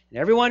 And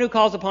everyone who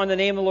calls upon the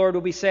name of the Lord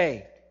will be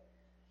saved.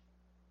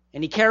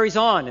 And he carries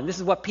on, and this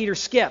is what Peter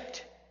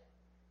skipped,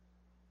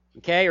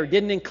 okay, or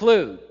didn't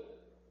include.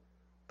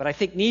 But I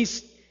think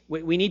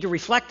we need to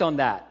reflect on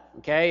that,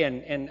 okay,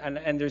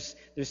 and there's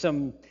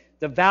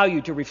the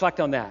value to reflect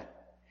on that.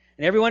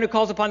 And everyone who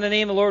calls upon the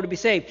name of the Lord will be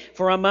saved.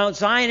 For on Mount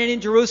Zion and in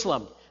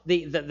Jerusalem,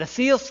 the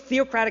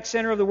theocratic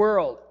center of the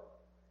world,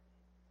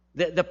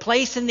 the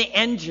place and the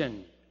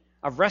engine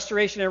of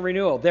restoration and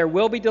renewal, there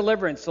will be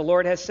deliverance, the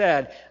Lord has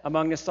said,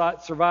 among the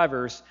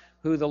survivors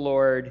who the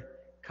Lord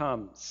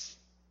comes.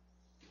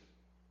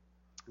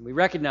 And we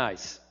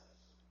recognize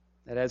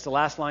that, as the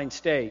last line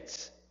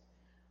states,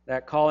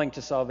 that calling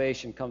to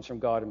salvation comes from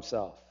God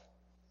himself.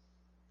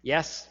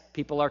 Yes,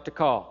 people are to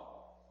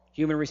call.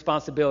 Human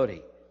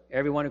responsibility.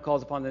 Everyone who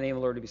calls upon the name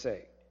of the Lord to be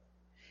saved.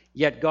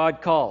 Yet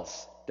God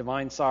calls,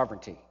 divine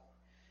sovereignty.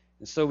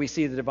 And so we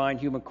see the divine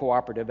human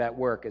cooperative at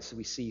work, as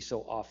we see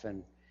so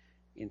often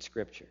in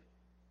Scripture.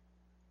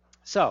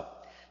 So,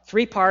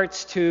 3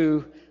 parts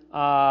to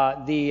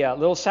the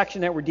little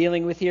section that we're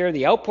dealing with here.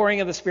 The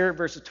outpouring of the Spirit,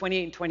 verses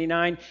 28 and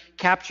 29,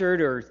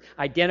 captured or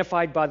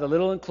identified by the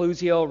little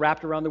inclusio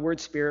wrapped around the word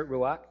Spirit,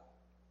 ruach.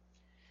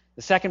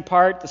 The second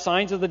part, the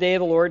signs of the day of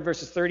the Lord,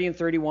 verses 30 and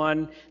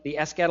 31, the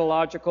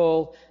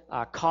eschatological,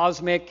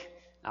 cosmic,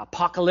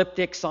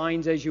 apocalyptic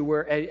signs, if you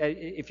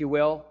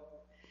will.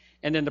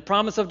 And then the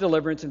promise of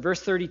deliverance in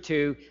verse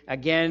 32,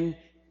 again,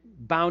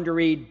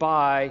 boundaried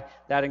by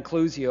that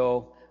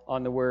inclusio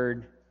on the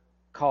word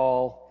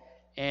call,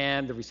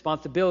 and the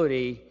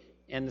responsibility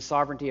and the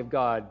sovereignty of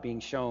God being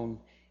shown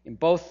in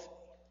both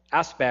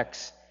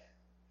aspects,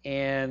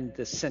 and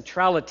the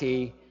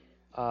centrality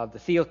of the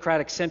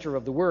theocratic center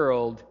of the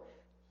world,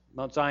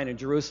 Mount Zion and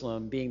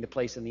Jerusalem, being the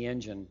place and the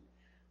engine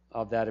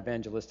of that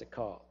evangelistic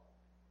call.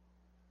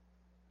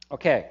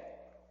 Okay,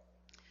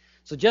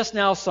 so just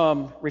now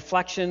some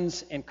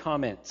reflections and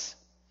comments.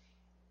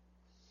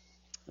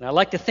 And I'd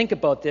like to think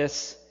about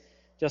this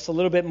just a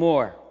little bit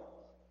more.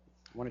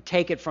 I want to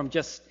take it from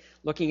just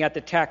looking at the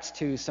text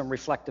to some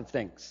reflective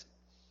things.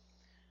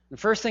 The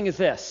first thing is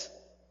this.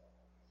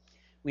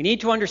 We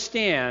need to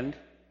understand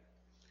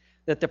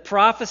that the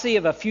prophecy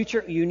of a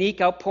future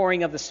unique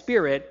outpouring of the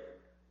Spirit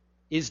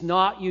is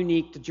not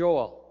unique to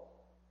Joel.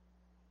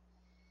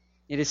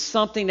 It is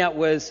something that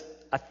was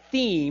a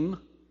theme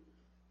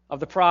of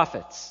the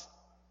prophets.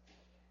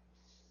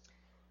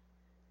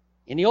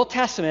 In the Old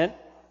Testament,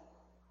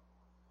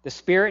 the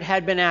Spirit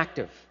had been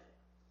active.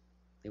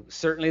 It was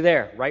certainly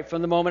there, right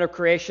from the moment of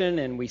creation,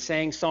 and we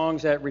sang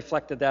songs that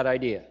reflected that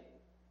idea.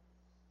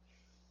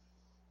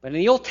 But in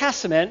the Old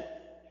Testament,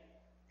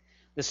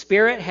 the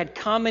Spirit had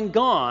come and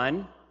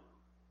gone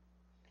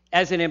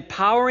as an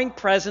empowering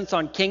presence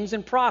on kings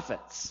and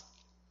prophets.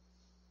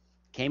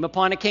 Came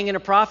upon a king and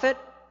a prophet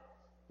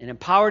and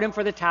empowered him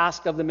for the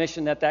task of the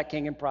mission that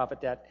king and prophet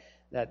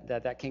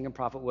that king and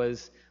prophet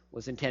was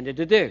intended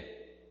to do.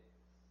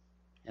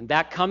 And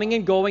that coming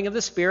and going of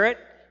the Spirit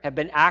have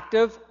been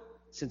active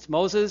since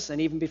Moses and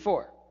even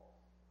before.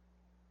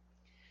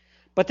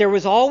 But there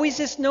was always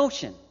this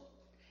notion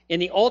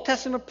in the Old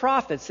Testament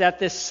prophets that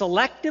this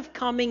selective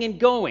coming and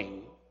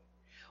going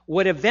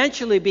would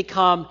eventually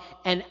become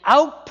an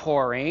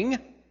outpouring.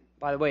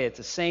 By the way, it's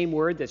the same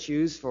word that's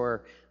used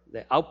for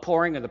the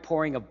outpouring or the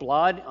pouring of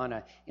blood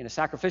in a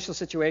sacrificial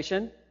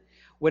situation,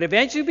 would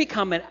eventually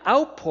become an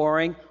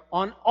outpouring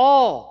on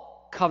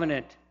all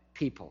covenant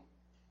people.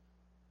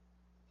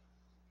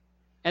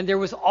 And there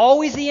was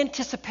always the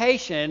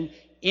anticipation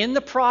in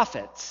the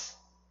prophets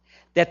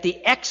that the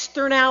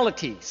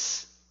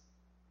externalities,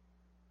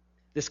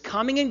 this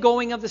coming and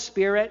going of the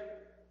Spirit,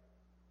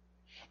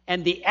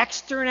 and the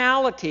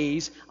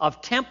externalities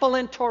of temple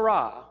and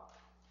Torah,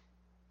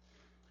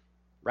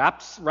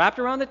 wrapped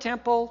around the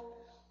temple,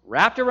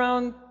 wrapped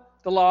around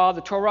the law,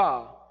 the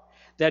Torah,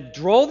 that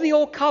drove the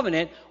old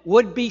covenant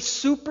would be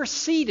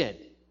superseded.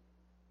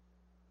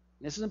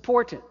 This is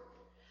important.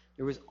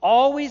 There was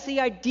always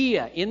the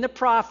idea in the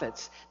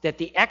prophets that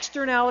the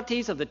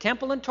externalities of the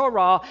temple and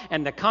Torah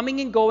and the coming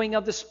and going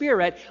of the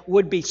Spirit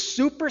would be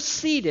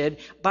superseded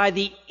by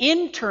the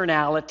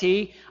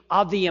internality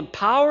of the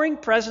empowering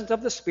presence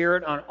of the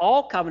Spirit on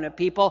all covenant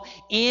people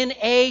in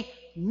a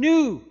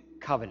new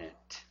covenant.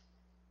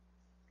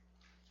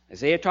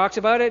 Isaiah talks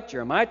about it,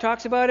 Jeremiah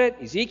talks about it,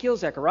 Ezekiel,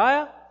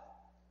 Zechariah.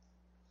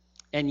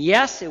 And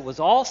yes, it was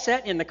all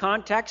set in the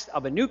context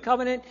of a new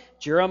covenant.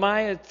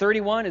 Jeremiah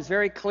 31 is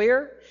very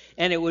clear.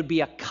 And it would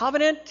be a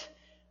covenant,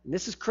 and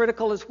this is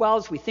critical as well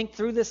as we think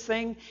through this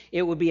thing,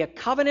 it would be a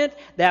covenant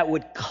that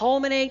would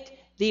culminate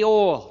the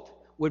old,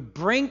 would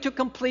bring to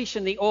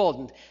completion the old.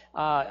 And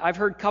I've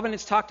heard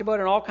covenants talked about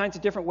in all kinds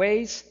of different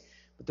ways.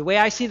 But the way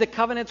I see the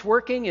covenants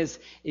working is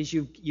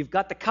you've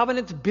got the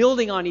covenants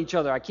building on each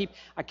other. I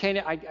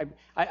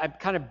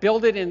kind of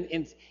build it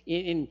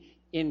in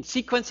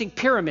sequencing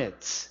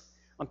pyramids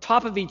on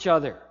top of each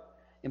other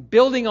and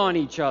building on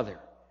each other.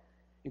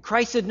 And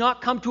Christ did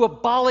not come to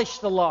abolish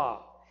the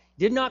law. He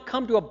did not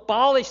come to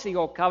abolish the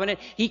old covenant.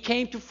 He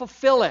came to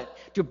fulfill it,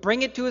 to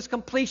bring it to its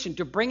completion,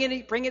 to bring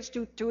it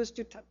to its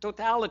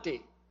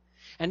totality.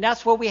 And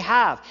that's what we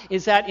have,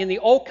 is that in the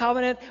Old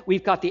Covenant,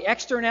 we've got the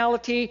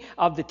externality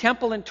of the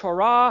temple and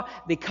Torah,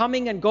 the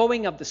coming and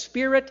going of the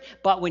Spirit.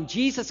 But when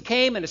Jesus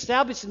came and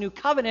established the new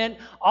covenant,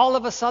 all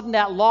of a sudden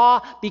that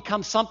law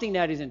becomes something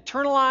that is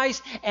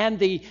internalized, and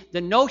the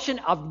notion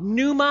of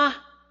pneuma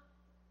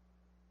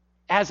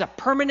as a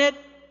permanent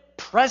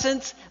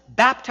presence,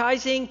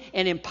 baptizing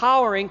and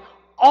empowering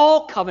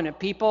all covenant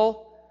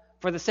people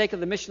for the sake of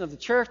the mission of the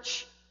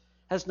church,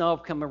 has now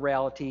become a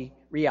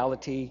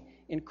reality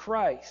in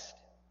Christ.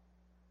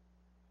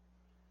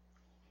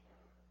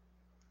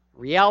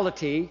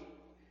 Reality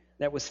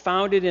that was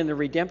founded in the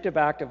redemptive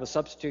act of a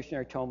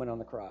substitutionary atonement on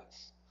the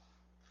cross.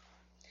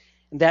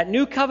 And that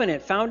new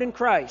covenant found in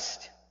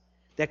Christ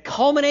that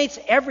culminates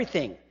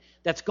everything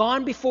that's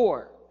gone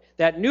before,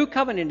 that new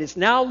covenant is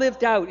now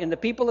lived out in the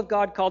people of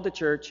God called the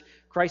church,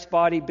 Christ's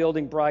body,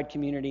 building, bride,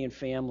 community, and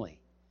family.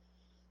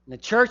 And the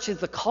church is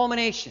the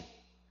culmination.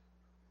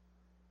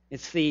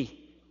 It's the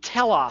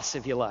telos,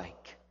 if you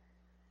like.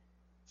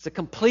 It's the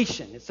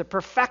completion. It's the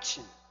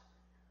perfection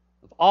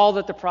of all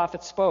that the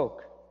prophets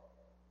spoke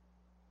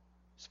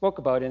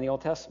about in the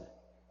Old Testament.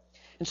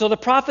 And so the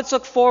prophets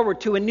look forward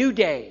to a new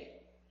day,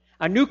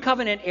 a new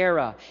covenant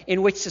era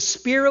in which the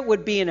Spirit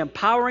would be an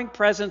empowering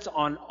presence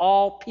on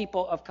all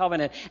people of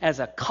covenant as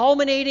a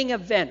culminating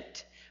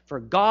event for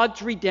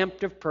God's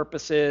redemptive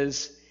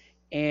purposes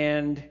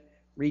and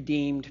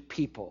redeemed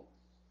people.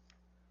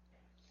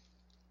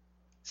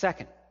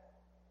 Second,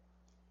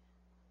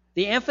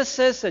 the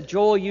emphasis that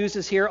Joel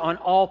uses here on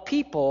all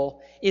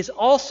people is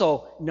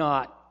also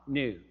not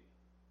new.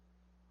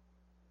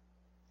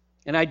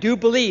 And I do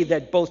believe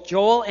that both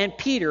Joel and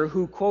Peter,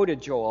 who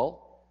quoted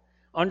Joel,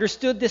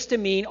 understood this to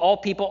mean all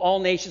people, all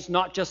nations,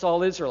 not just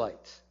all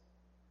Israelites.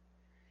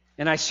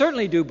 And I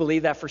certainly do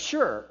believe that for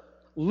sure.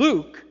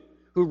 Luke,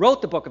 who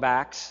wrote the book of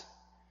Acts,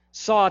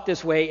 saw it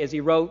this way as he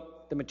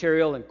wrote the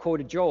material and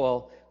quoted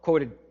Joel,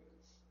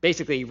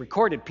 basically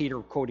recorded Peter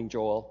quoting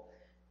Joel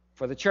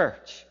for the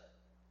church.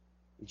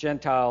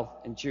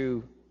 Gentile and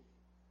Jew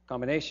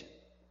combination.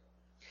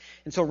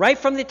 And so right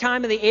from the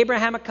time of the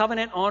Abrahamic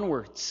covenant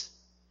onwards,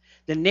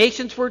 the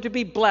nations were to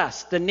be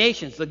blessed. The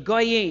nations, the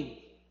Goyim,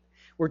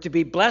 were to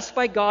be blessed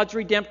by God's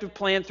redemptive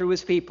plan through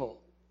his people,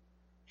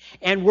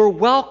 and were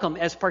welcome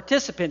as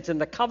participants in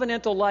the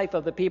covenantal life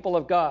of the people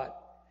of God.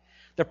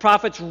 The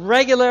prophets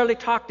regularly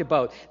talked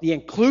about the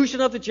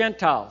inclusion of the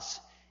Gentiles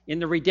in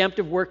the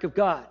redemptive work of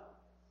God.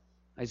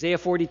 Isaiah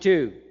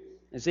 42,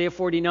 Isaiah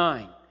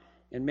 49,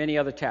 and many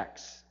other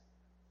texts.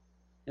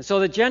 And so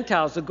the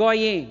Gentiles, the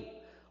Goyim,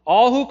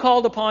 all who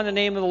called upon the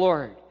name of the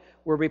Lord,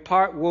 were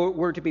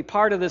to be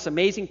part of this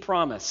amazing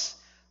promise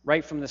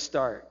right from the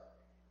start,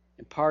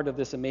 and part of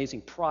this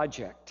amazing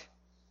project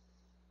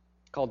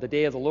called the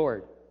Day of the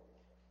Lord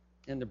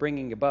and the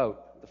bringing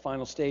about the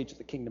final stage of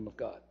the kingdom of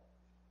God.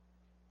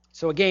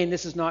 So again,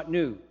 this is not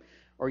new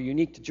or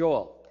unique to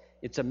Joel.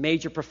 It's a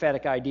major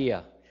prophetic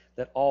idea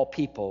that all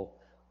people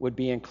would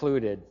be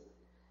included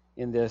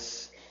in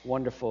this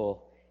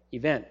wonderful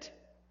event.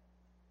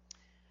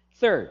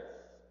 Third,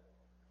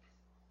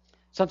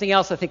 something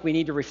else I think we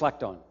need to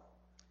reflect on.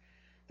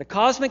 The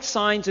cosmic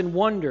signs and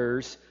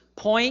wonders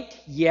point,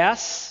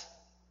 yes,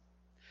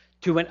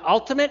 to an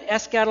ultimate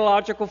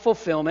eschatological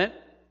fulfillment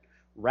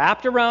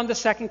wrapped around the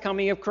second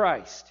coming of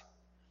Christ,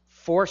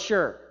 for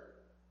sure.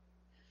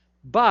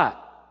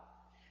 But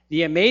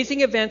the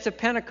amazing events of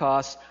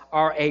Pentecost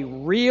are a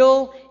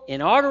real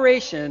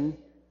inauguration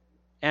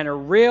and a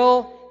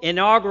real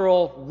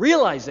inaugural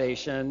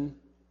realization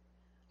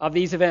of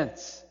these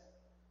events.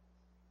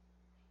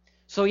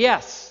 So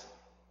yes,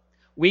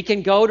 we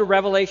can go to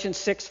Revelation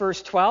 6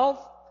 verse 12,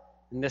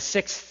 and the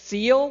sixth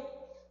seal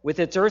with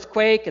its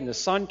earthquake, and the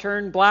sun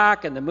turned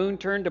black and the moon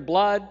turned to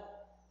blood.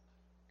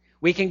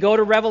 We can go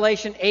to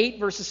Revelation 8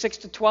 verses 6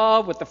 to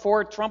 12 with the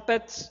four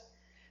trumpets,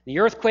 the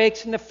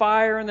earthquakes and the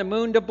fire and the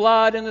moon to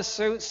blood and the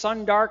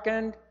sun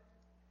darkened.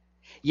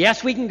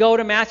 Yes, we can go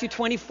to Matthew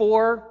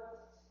 24,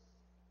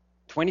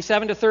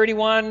 27 to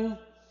 31,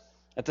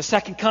 at the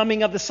second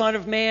coming of the Son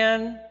of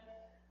Man.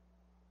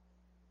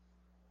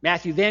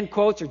 Matthew then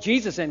quotes, or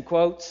Jesus then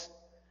quotes,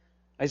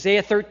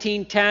 Isaiah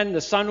 13:10,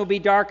 the sun will be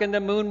darkened, the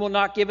moon will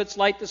not give its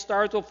light, the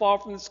stars will fall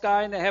from the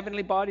sky, and the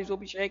heavenly bodies will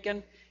be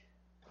shaken.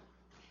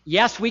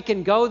 Yes, we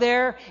can go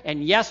there,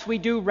 and yes, we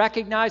do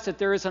recognize that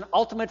there is an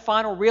ultimate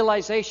final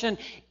realization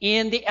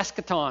in the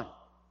eschaton,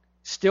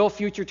 still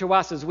future to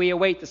us as we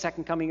await the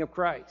second coming of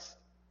Christ.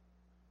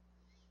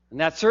 And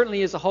that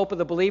certainly is the hope of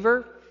the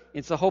believer.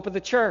 It's the hope of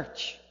the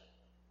church.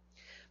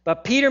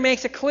 But Peter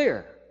makes it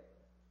clear.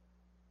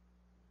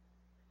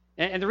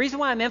 And the reason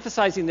why I'm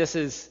emphasizing this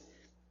is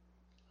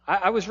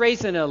I was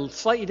raised in a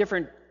slightly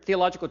different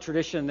theological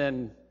tradition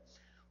than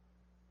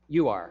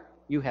you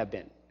have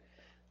been.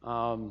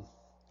 I'm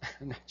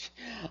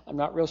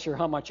not real sure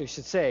how much I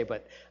should say,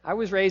 but I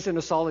was raised in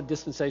a solid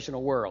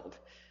dispensational world.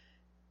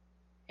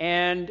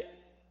 And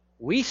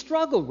we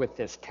struggled with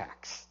this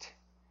text.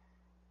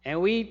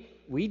 And we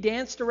we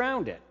danced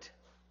around it.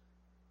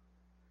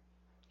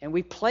 And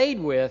we played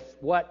with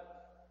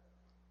what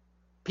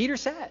Peter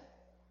said.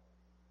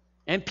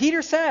 And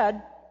Peter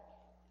said,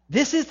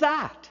 this is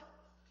that.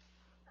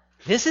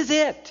 This is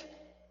it.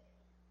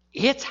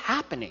 It's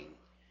happening.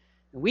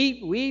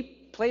 We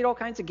played all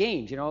kinds of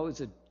games. It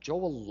was a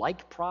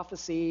Joel-like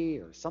prophecy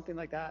or something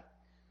like that.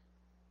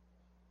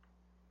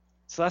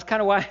 So that's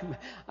kind of why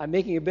I'm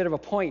making a bit of a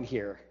point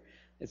here.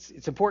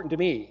 It's important to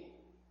me.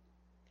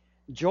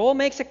 Joel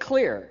makes it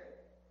clear.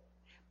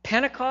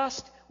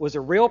 Pentecost was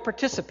a real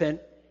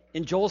participant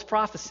in Joel's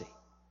prophecy.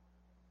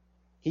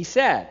 He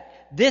said,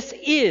 this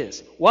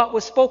is what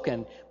was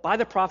spoken by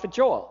the prophet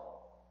Joel.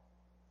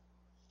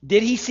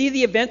 Did he see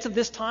the events of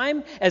this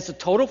time as the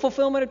total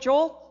fulfillment of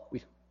Joel?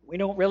 We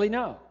don't really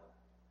know.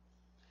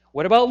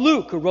 What about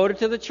Luke, who wrote it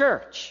to the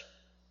church?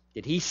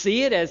 Did he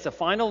see it as the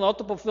final and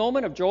ultimate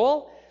fulfillment of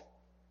Joel?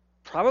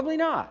 Probably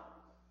not.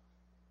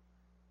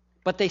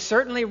 But they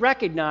certainly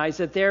recognized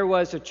that there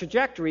was a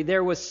trajectory,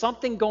 there was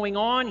something going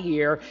on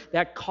here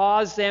that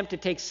caused them to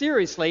take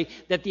seriously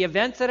that the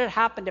events that had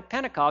happened at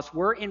Pentecost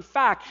were, in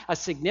fact, a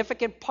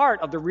significant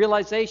part of the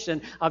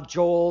realization of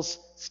Joel's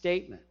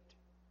statement.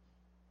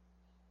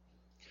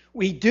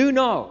 We do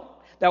know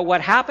that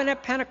what happened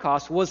at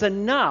Pentecost was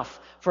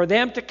enough for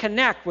them to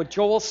connect what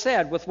Joel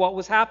said with what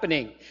was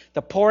happening.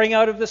 The pouring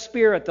out of the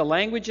Spirit, the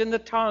language in the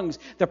tongues,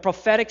 the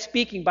prophetic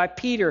speaking by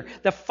Peter,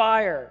 the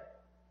fire.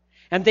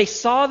 And they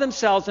saw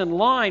themselves in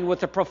line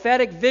with the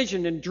prophetic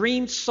vision and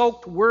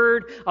dream-soaked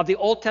word of the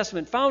Old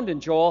Testament found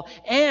in Joel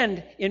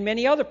and in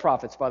many other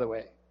prophets, by the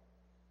way.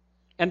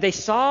 And they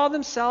saw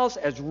themselves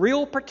as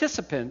real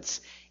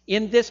participants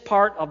in this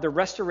part of the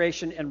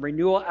restoration and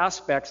renewal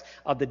aspects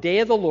of the day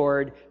of the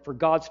Lord for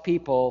God's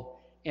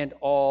people and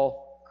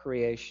all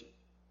creation.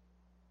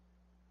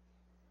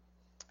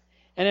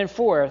 And then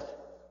fourth,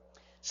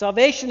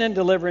 salvation and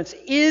deliverance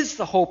is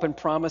the hope and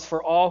promise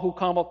for all who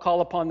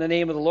call upon the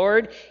name of the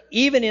Lord,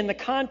 even in the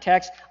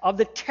context of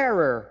the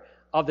terror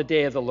of the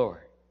day of the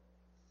Lord.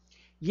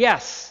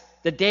 Yes,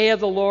 the day of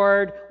the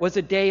Lord was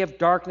a day of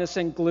darkness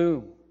and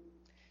gloom.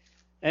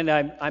 And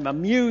I'm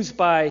amused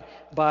by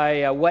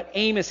what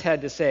Amos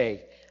had to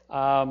say.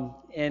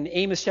 In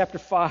Amos chapter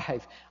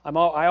 5,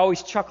 I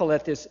always chuckle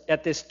at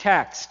this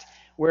text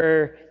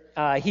where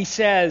he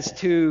says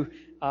to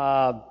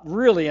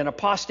really an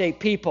apostate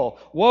people,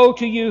 woe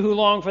to you who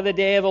long for the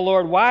day of the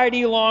Lord. Why do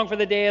you long for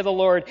the day of the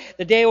Lord?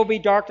 The day will be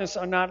darkness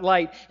and not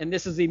light. And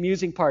this is the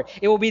amusing part.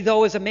 It will be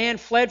though as a man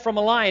fled from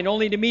a lion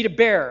only to meet a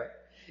bear.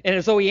 And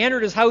as though he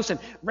entered his house and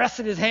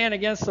rested his hand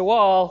against the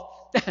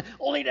wall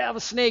only to have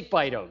a snake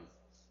bite him.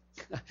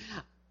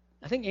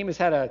 I think Amos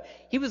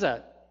he was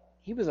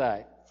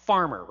a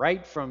farmer,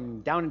 right,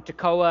 from down in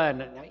Tekoa,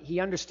 and he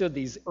understood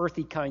these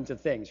earthy kinds of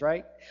things,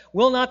 right?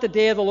 Will not the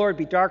day of the Lord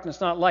be darkness,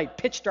 not light,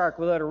 pitch dark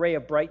without a ray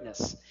of brightness?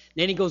 And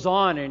then he goes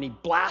on and he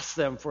blasts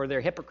them for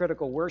their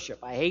hypocritical worship.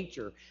 I hate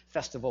your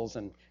festivals,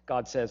 and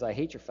God says, I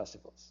hate your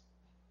festivals.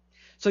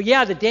 So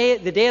yeah, the day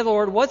of the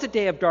Lord was a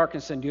day of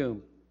darkness and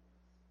doom,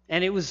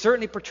 and it was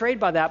certainly portrayed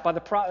by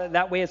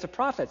that way as the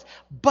prophets.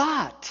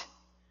 But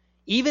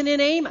even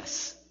in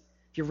Amos,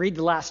 if you read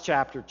the last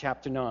chapter,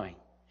 chapter 9,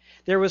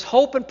 there was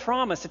hope and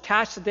promise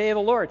attached to the day of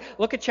the Lord.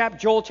 Look at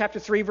Joel chapter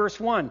 3, verse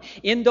 1.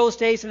 In those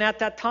days and at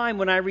that time,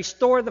 when I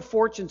restore the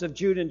fortunes of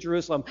Judah and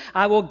Jerusalem,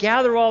 I will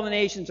gather all the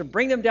nations and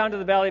bring them down to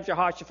the valley of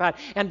Jehoshaphat,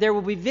 and there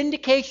will be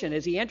vindication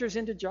as he enters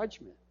into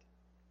judgment.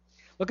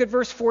 Look at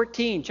verse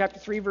 14, chapter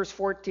 3, verse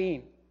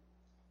 14.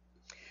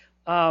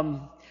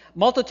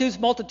 Multitudes,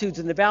 multitudes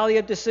in the valley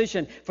of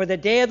decision. For the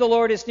day of the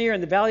Lord is near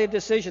in the valley of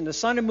decision. The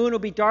sun and moon will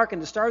be dark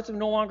and the stars will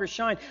no longer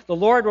shine. The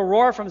Lord will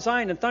roar from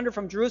Zion and thunder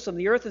from Jerusalem.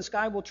 The earth and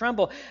sky will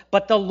tremble.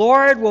 But the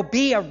Lord will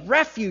be a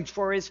refuge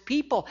for his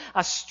people,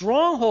 a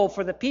stronghold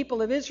for the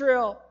people of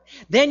Israel.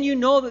 Then you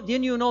know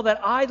that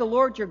I, the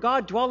Lord your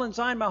God, dwell in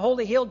Zion, my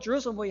holy hill.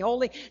 Jerusalem will be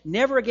holy.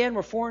 Never again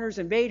will foreigners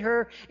invade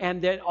her.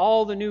 And that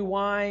all the new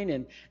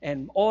wine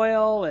and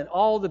oil and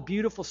all the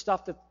beautiful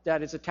stuff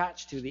that is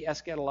attached to the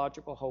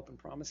eschatological hope and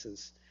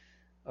promises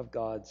of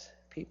God's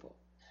people.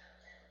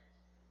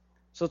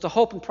 So it's a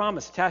hope and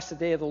promise attached to the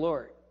day of the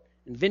Lord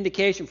and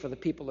vindication for the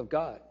people of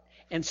God.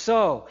 And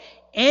so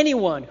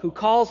anyone who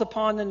calls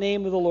upon the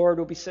name of the Lord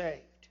will be saved.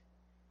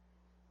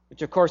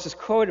 Which, of course, is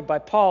quoted by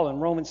Paul in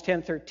Romans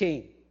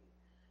 10:13.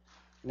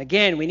 And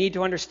again, we need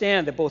to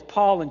understand that both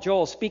Paul and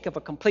Joel speak of a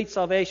complete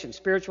salvation,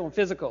 spiritual and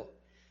physical.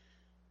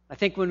 I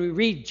think when we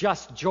read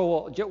just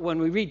when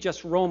we read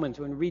just Romans,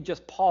 when we read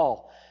just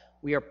Paul,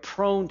 we are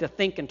prone to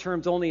think in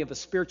terms only of a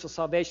spiritual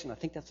salvation. I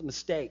think that's a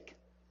mistake.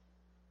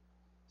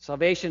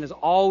 Salvation has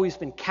always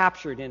been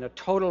captured in a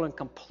total and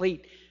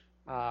complete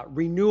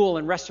renewal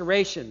and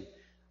restoration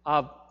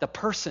of the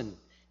person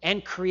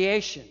and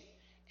creation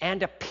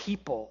and a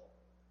people.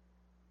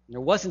 There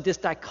wasn't this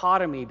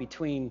dichotomy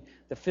between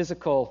the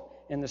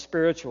physical and the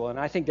spiritual. And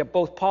I think that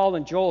both Paul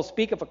and Joel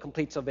speak of a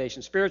complete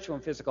salvation, spiritual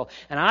and physical.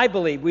 And I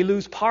believe we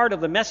lose part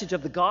of the message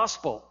of the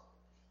gospel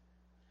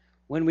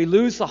when we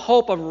lose the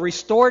hope of a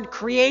restored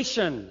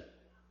creation,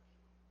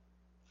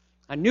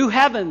 a new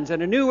heavens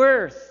and a new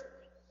earth,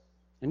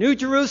 a new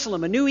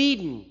Jerusalem, a new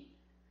Eden,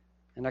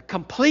 and a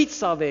complete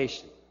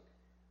salvation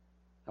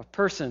of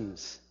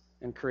persons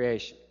and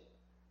creation.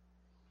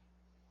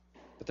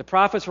 But the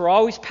prophets were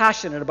always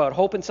passionate about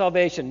hope and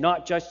salvation,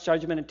 not just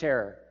judgment and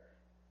terror.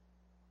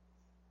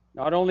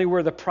 Not only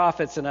were the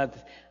prophets, and I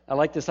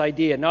like this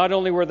idea, not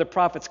only were the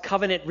prophets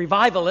covenant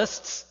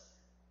revivalists,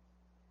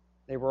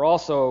 they were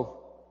also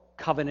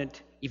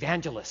covenant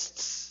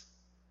evangelists.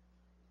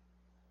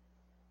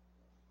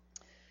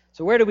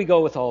 So where do we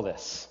go with all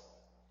this?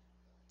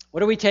 What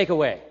do we take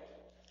away?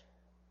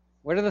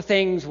 What are the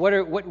things,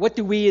 what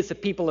do we as the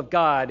people of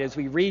God, as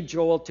we read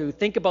Joel 2,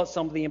 think about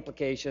some of the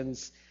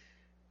implications,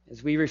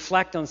 as we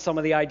reflect on some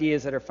of the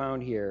ideas that are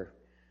found here?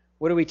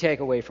 What do we take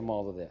away from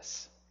all of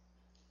this?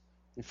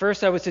 And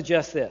first I would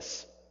suggest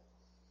this.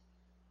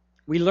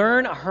 We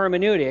learn a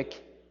hermeneutic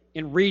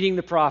in reading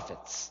the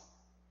prophets.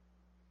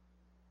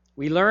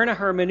 We learn a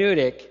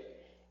hermeneutic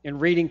in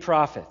reading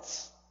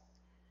prophets.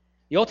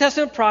 The Old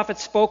Testament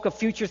prophets spoke of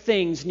future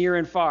things near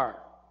and far.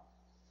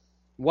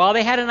 While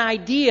they had an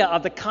idea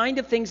of the kind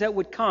of things that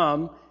would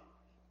come,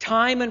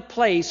 time and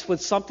place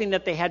was something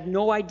that they had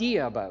no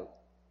idea about.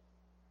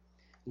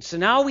 And so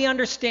now we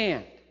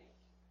understand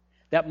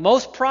that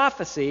most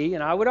prophecy,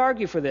 and I would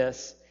argue for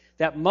this,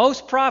 that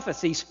most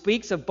prophecy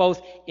speaks of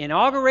both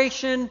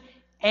inauguration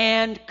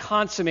and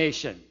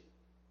consummation.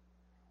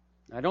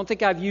 I don't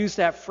think I've used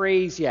that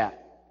phrase yet.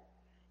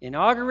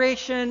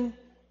 Inauguration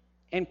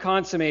and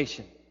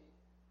consummation.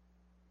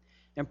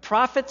 And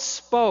prophets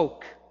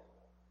spoke.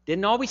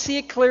 Didn't always see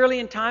it clearly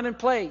in time and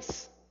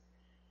place,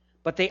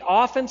 but they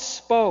often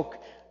spoke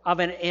of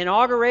an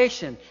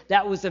inauguration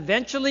that was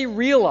eventually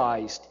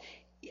realized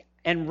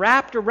and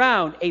wrapped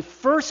around a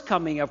first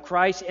coming of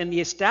Christ and the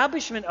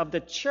establishment of the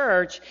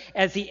church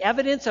as the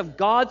evidence of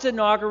God's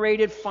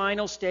inaugurated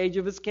final stage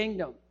of his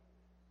kingdom.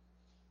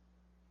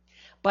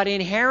 But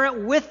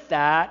inherent with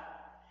that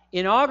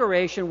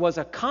inauguration was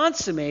a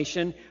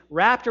consummation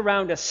wrapped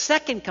around a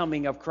second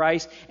coming of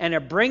Christ and a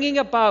bringing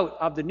about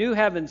of the new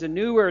heavens and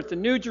new earth, the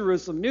new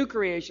Jerusalem, new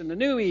creation, the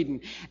new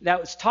Eden that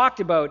was talked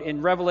about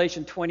in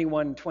Revelation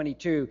 21 and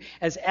 22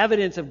 as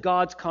evidence of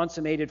God's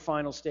consummated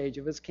final stage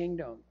of his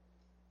kingdom.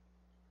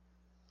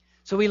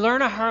 So we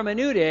learn a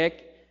hermeneutic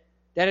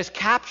that is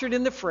captured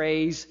in the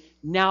phrase,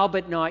 now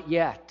but not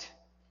yet.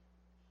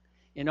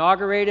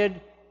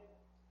 Inaugurated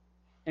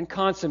and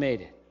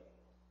consummated.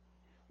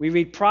 We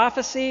read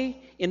prophecy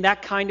in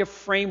that kind of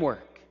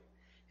framework.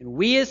 And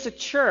we as a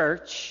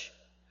church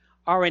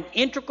are an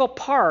integral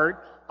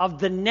part of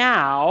the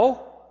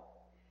now,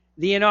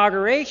 the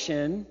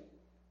inauguration,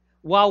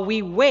 while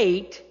we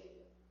wait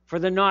for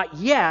the not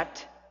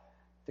yet,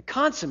 the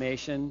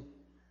consummation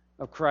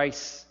of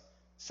Christ's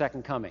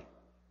second coming.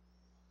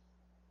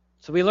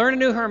 So we learn a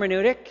new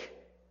hermeneutic,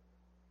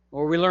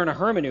 or we learn a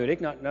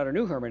hermeneutic, not a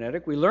new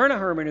hermeneutic. We learn a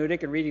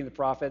hermeneutic in reading the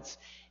prophets,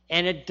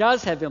 and it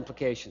does have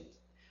implications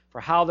for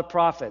how the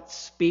prophets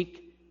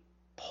speak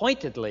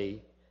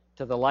pointedly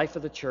to the life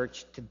of the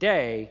church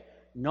today,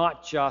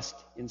 not just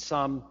in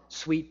some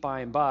sweet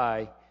by and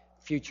by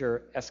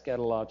future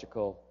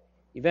eschatological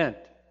event.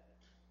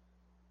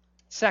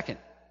 Second,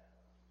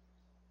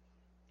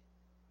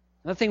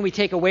 another thing we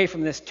take away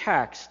from this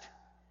text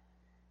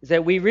is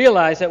that we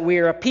realize that we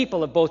are a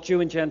people of both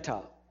Jew and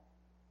Gentile.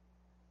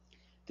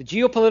 The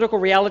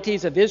geopolitical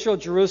realities of Israel,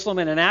 Jerusalem,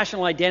 and a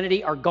national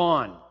identity are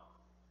gone.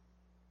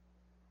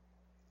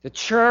 The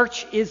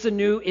church is the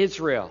new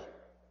Israel.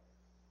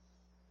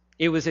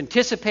 It was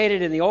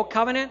anticipated in the Old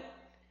Covenant.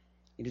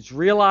 It is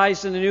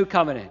realized in the New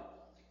Covenant.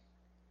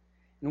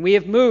 And we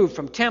have moved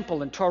from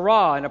temple and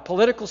Torah and a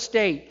political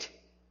state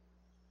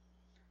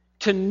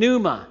to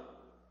pneuma,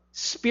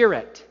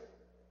 spirit,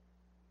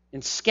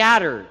 and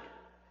scattered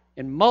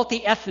and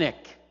multi-ethnic,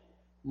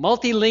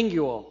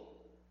 multilingual,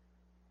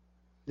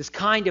 this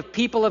kind of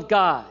people of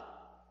God,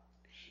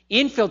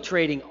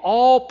 infiltrating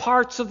all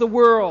parts of the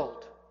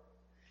world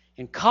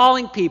and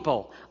calling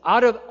people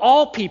out of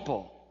all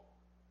people,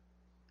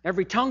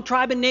 every tongue,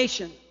 tribe, and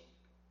nation,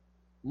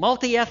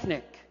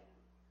 multi-ethnic,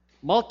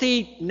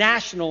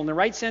 multinational in the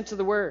right sense of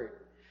the word,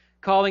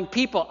 calling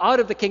people out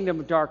of the kingdom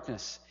of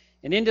darkness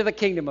and into the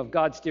kingdom of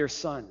God's dear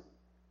Son.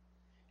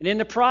 And in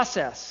the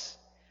process,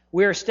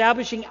 we're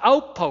establishing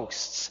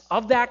outposts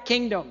of that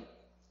kingdom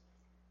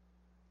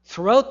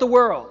throughout the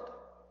world.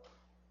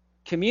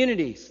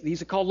 Communities,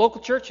 these are called local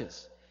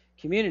churches,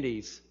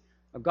 communities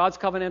of God's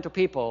covenantal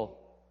people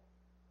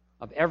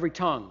of every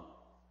tongue,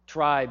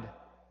 tribe,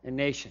 and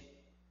nation.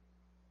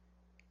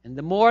 And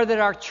the more that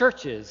our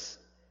churches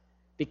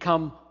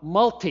become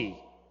multi-ethnic,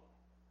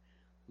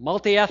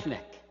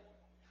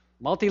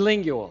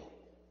 multilingual,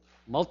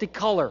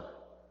 multicolor,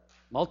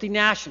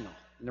 multinational,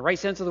 in the right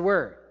sense of the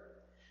word,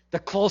 the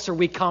closer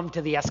we come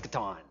to the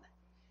eschaton.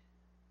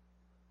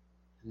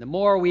 And the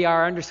more we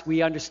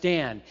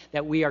understand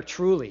that we are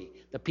truly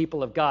the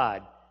people of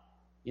God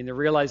in the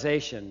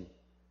realization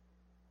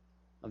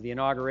of the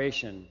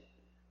inauguration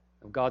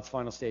of God's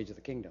final stage of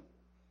the kingdom.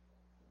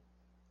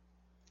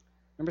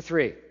 Number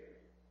 3.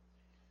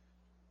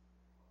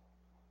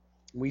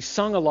 We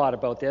sung a lot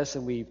about this,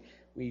 and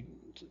the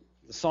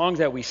The songs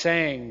that we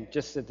sang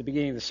just at the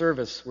beginning of the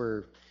service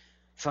were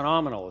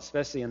phenomenal,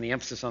 especially in the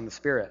emphasis on the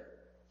Spirit.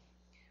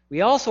 We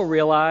also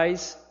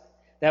realize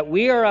that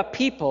we are a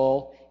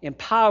people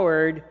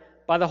empowered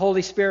by the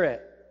Holy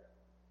Spirit.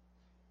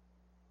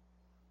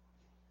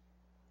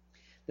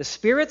 The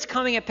Spirit's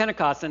coming at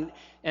Pentecost,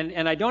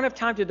 and I don't have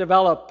time to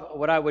develop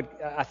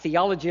a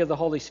theology of the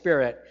Holy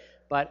Spirit,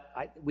 but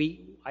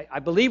I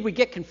believe we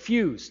get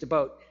confused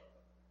about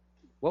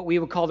what we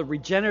would call the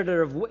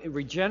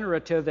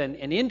regenerative and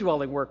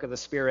indwelling work of the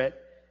Spirit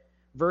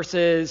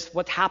versus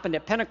what happened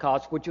at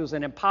Pentecost, which was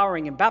an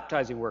empowering and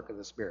baptizing work of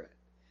the Spirit.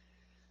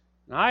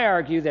 And I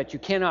argue that you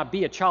cannot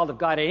be a child of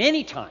God at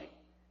any time,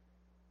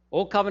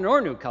 Old Covenant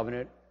or New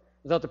Covenant,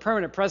 without the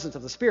permanent presence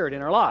of the Spirit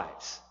in our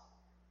lives.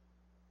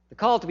 The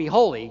call to be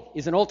holy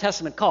is an Old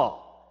Testament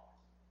call.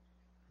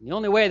 And the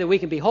only way that we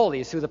can be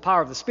holy is through the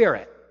power of the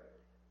Spirit.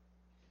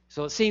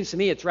 So it seems to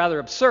me it's rather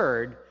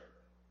absurd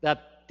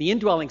that the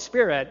indwelling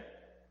Spirit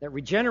that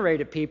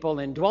regenerated people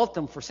and dwelt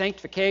them for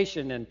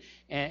sanctification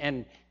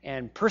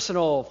and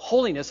personal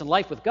holiness and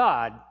life with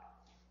God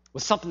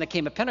was something that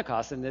came at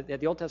Pentecost and that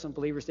the Old Testament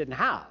believers didn't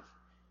have.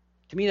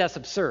 To me, that's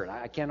absurd.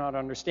 I cannot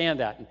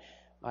understand that. And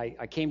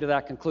I came to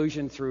that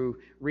conclusion through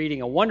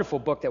reading a wonderful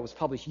book that was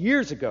published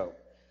years ago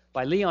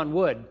by Leon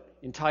Wood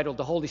entitled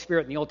The Holy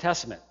Spirit in the Old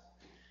Testament.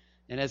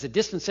 And as a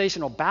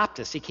dispensational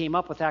Baptist, he came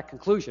up with that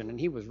conclusion, and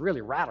he was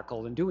really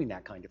radical in doing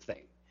that kind of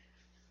thing.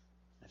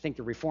 I think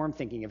the Reformed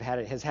thinking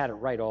has had it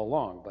right all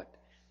along. But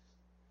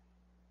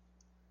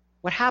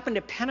what happened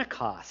at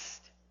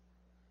Pentecost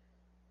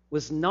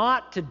was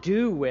not to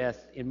do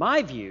with, in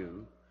my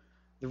view,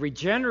 the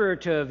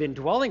regenerative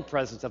indwelling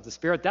presence of the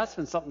Spirit. That's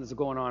been something that's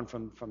going on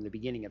from the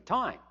beginning of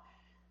time,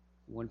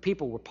 when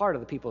people were part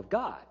of the people of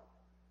God.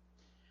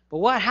 But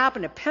what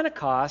happened at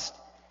Pentecost,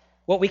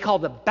 what we call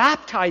the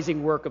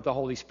baptizing work of the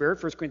Holy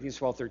Spirit, 1 Corinthians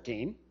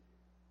 12:13,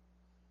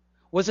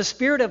 was a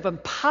spirit of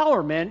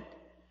empowerment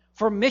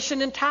for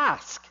mission and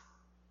task,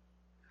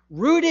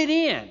 rooted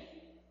in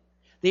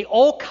the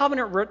old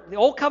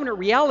covenant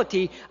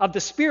reality of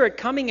the Spirit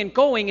coming and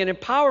going and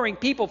empowering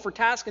people for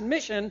task and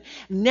mission,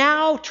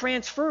 now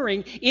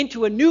transferring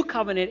into a new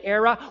covenant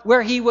era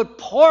where He would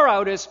pour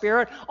out His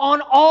Spirit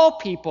on all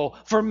people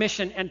for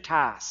mission and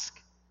task.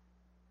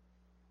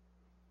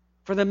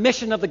 For the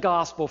mission of the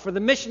gospel, for the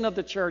mission of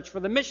the church,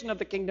 for the mission of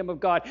the kingdom of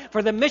God,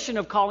 for the mission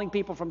of calling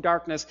people from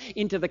darkness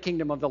into the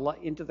kingdom of the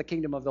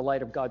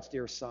light of God's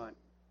dear Son.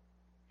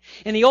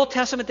 In the Old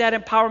Testament, that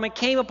empowerment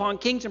came upon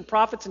kings and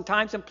prophets in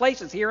times and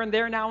places, here and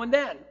there, now and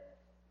then.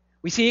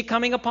 We see it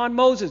coming upon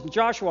Moses and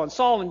Joshua and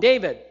Saul and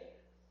David.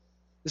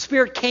 The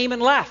Spirit came and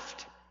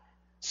left.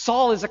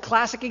 Saul is a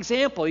classic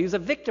example. He was a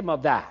victim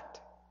of that.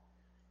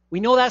 We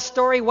know that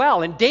story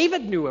well, and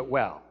David knew it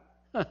well.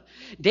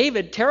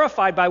 David,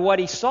 terrified by what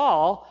he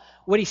saw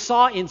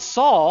in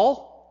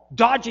Saul,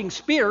 dodging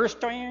spears,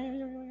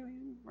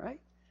 right?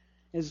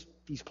 As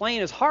he's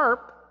playing his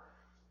harp,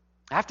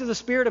 after the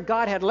Spirit of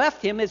God had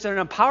left him as an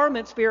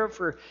empowerment spirit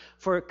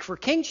for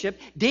kingship,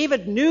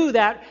 David knew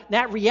that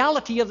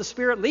reality of the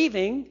Spirit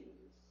leaving,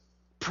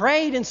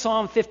 prayed in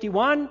Psalm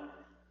 51,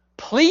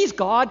 please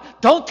God,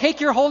 don't take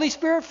your Holy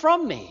Spirit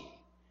from me.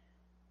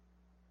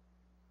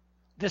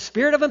 The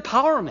spirit of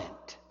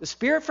empowerment, the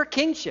spirit for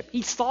kingship.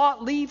 He saw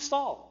it leave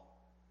Saul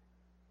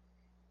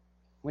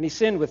when he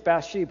sinned with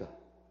Bathsheba.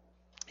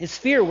 His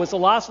fear was the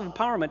loss of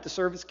empowerment to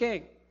serve as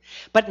king.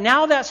 But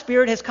now that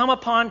spirit has come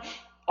upon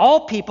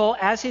all people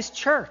as His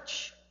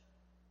church.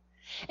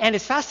 And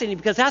it's fascinating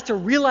because that's a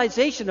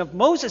realization of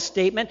Moses'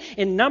 statement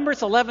in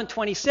Numbers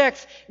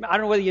 11:26. I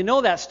don't know whether you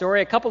know that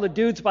story. A couple of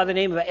dudes by the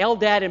name of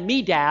Eldad and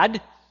Medad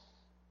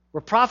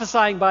were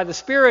prophesying by the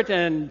Spirit,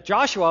 and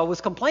Joshua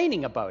was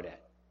complaining about it.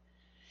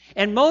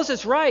 And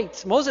Moses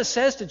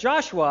says to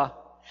Joshua,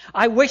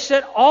 I wish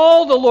that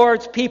all the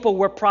Lord's people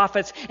were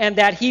prophets and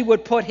that He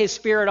would put His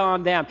Spirit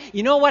on them.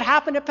 You know what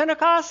happened at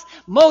Pentecost?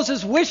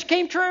 Moses' wish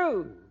came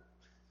true.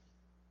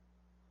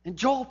 And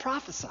Joel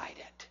prophesied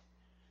it.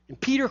 And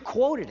Peter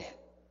quoted it.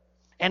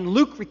 And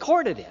Luke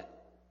recorded it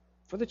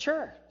for the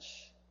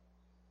church.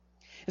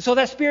 And so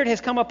that Spirit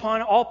has come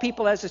upon all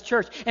people as His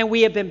church. And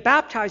we have been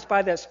baptized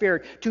by that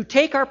Spirit to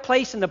take our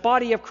place in the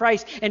body of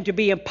Christ and to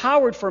be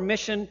empowered for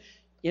mission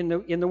in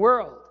the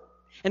world.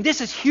 And this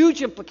has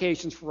huge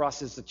implications for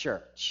us as the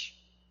church.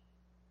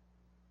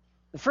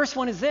 The first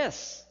one is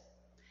this.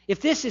 If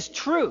this is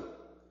true,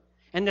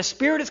 and the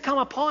Spirit has come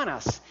upon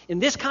us in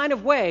this kind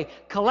of way,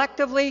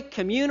 collectively,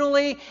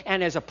 communally,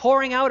 and as a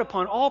pouring out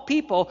upon all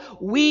people,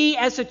 we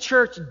as a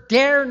church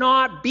dare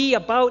not be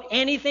about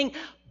anything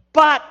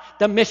but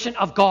the mission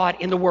of God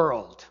in the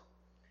world.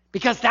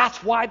 Because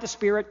that's why the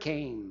Spirit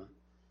came.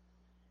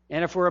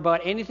 And if we're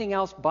about anything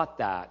else but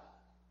that,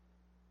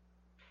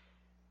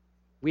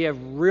 we have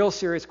real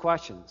serious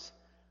questions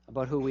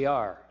about who we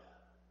are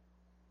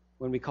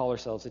when we call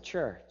ourselves a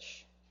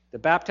church. The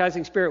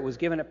baptizing Spirit was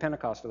given at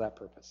Pentecost for that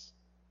purpose.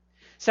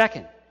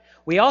 Second,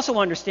 we also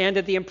understand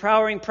that the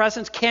empowering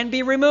presence can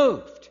be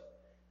removed.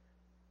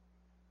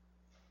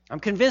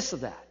 I'm convinced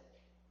of that.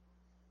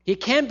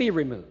 It can be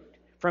removed.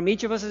 from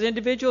each of us as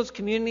individuals,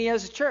 community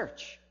as a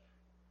church.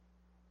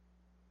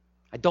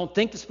 I don't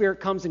think the Spirit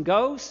comes and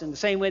goes in the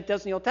same way it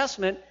does in the Old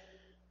Testament,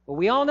 but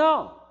we all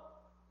know.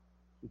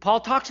 And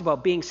Paul talks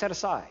about being set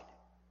aside.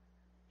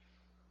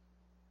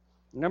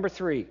 Number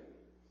 3,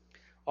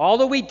 all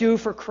that we do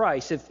for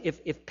Christ,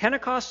 if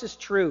Pentecost is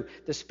true,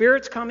 the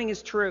Spirit's coming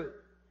is true,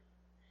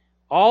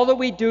 all that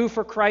we do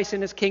for Christ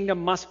and His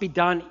kingdom must be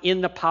done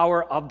in the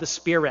power of the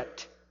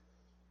Spirit.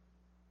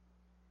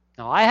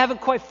 Now, I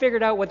haven't quite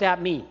figured out what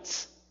that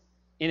means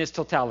in its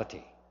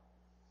totality.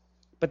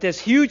 But there's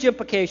huge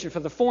implication for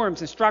the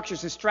forms and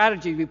structures and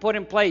strategies we put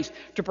in place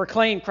to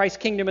proclaim Christ's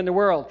kingdom in the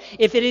world.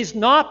 If it is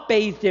not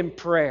bathed in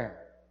prayer,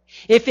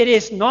 if it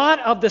is not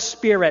of the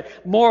Spirit,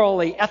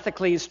 morally,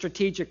 ethically, and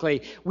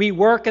strategically, we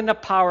work in the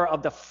power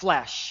of the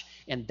flesh,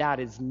 and that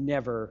is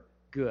never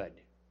good.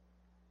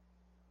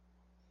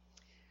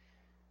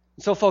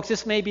 So, folks,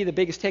 this may be the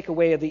biggest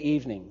takeaway of the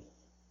evening.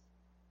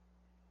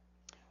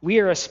 We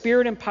are a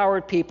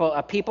Spirit-empowered people,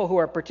 a people who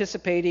are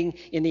participating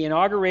in the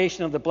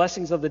inauguration of the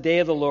blessings of the day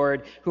of the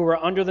Lord, who are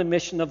under the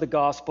mission of the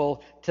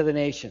gospel to the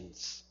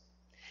nations.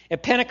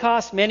 At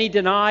Pentecost, many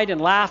denied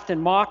and laughed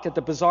and mocked at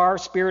the bizarre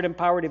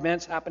Spirit-empowered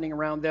events happening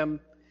around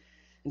them.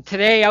 And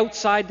today,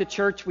 outside the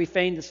church, we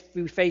face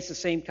the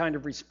same kind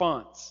of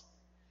response.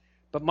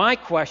 But my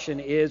question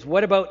is,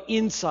 what about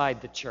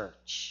inside the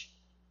church?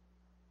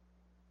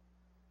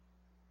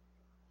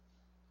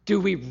 Do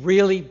we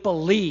really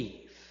believe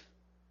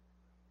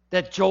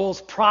that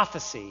Joel's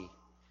prophecy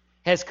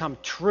has come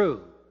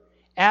true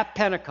at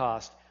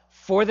Pentecost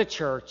for the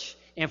church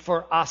and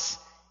for us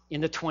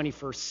in the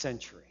 21st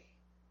century?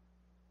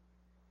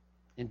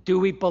 And do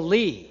we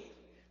believe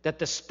that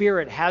the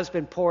Spirit has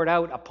been poured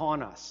out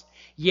upon us?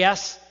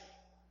 Yes,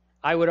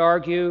 I would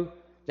argue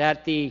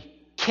that the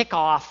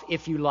kickoff,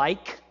 if you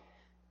like,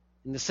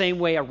 in the same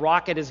way a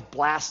rocket is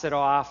blasted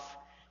off,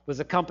 was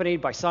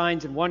accompanied by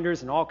signs and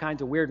wonders and all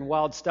kinds of weird and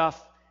wild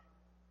stuff.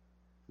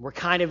 We're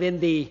kind of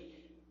in the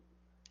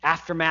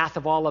aftermath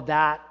of all of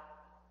that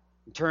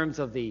in terms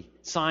of the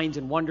signs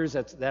and wonders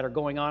that are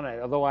going on,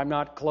 although I'm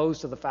not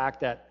close to the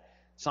fact that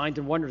signs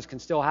and wonders can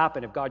still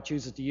happen if God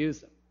chooses to use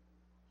them.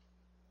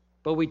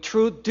 But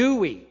do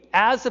we,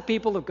 as the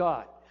people of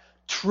God,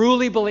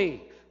 truly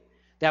believe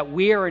that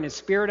we are in a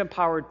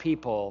Spirit-empowered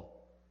people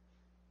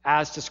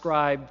as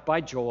described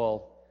by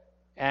Joel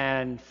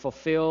and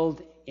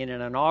fulfilled in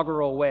an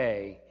inaugural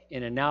way,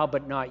 in a now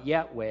but not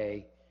yet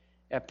way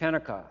at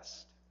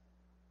Pentecost?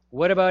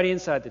 What about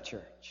inside the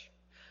church?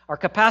 Our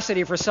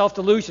capacity for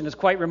self-delusion is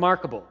quite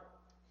remarkable.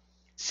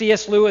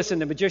 C.S. Lewis in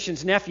The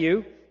Magician's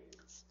Nephew,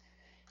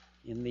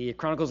 in the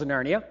Chronicles of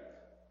Narnia,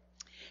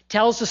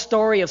 tells the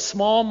story of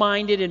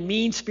small-minded and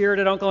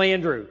mean-spirited Uncle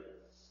Andrew.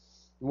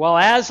 While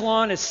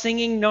Aslan is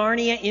singing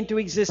Narnia into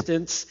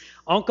existence,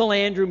 Uncle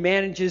Andrew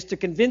manages to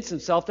convince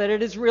himself that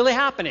it is really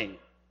happening,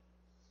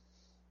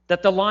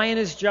 that the lion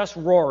is just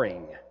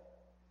roaring.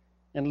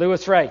 And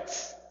Lewis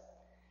writes,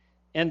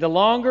 "And the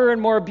longer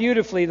and more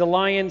beautifully the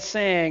lion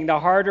sang, the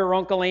harder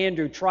Uncle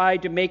Andrew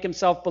tried to make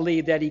himself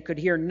believe that he could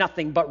hear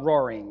nothing but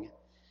roaring.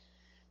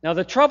 Now,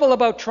 the trouble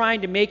about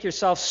trying to make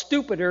yourself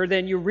stupider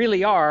than you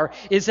really are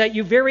is that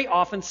you very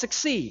often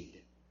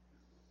succeed.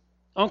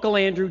 Uncle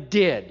Andrew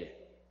did.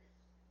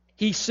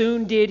 He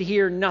soon did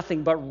hear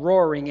nothing but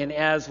roaring in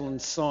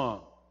Aslan's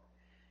song.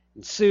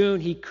 And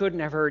soon he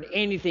couldn't have heard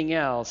anything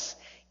else,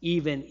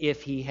 even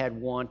if he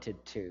had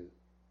wanted to."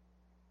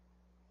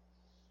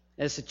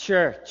 As a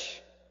church,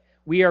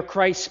 we are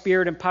Christ's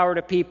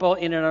Spirit-empowered people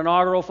in an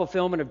inaugural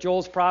fulfillment of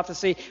Joel's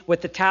prophecy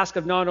with the task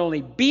of not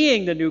only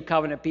being the new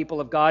covenant people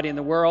of God in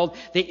the world,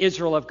 the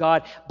Israel of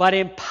God, but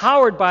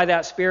empowered by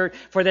that Spirit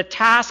for the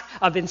task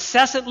of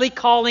incessantly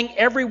calling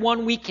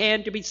everyone we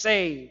can to be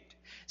saved.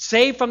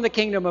 Saved from the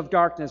kingdom of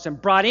darkness and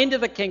brought into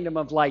the kingdom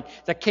of light,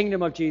 the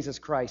kingdom of Jesus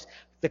Christ.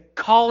 The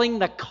calling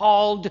the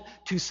called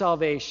to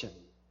salvation.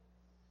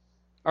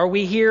 Are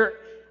we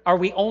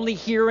only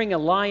hearing a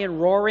lion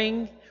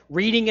roaring,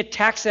 reading a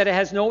text that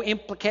has no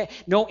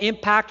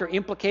impact or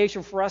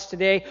implication for us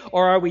today?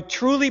 Or are we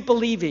truly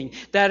believing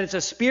that as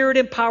a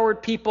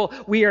Spirit-empowered people,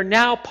 we are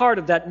now part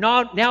of that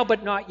now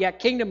but not yet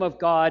kingdom of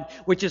God,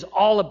 which is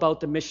all about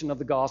the mission of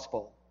the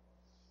gospel?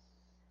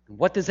 And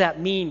what does that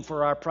mean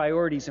for our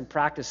priorities and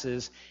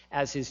practices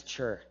as His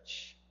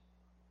church?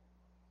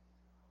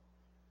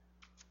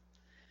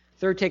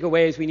 Third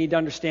takeaway is we need to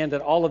understand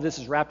that all of this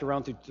is wrapped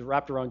around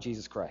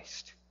Jesus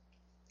Christ.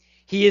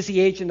 He is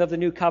the agent of the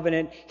new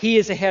covenant. He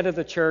is the head of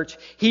the church.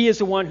 He is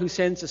the one who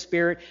sends the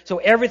Spirit. So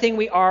everything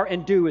we are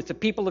and do as the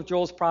people of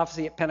Joel's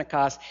prophecy at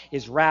Pentecost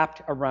is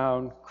wrapped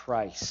around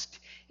Christ.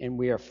 And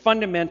we are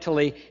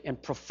fundamentally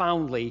and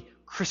profoundly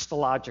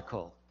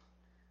Christological.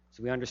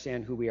 So we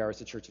understand who we are as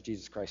the church of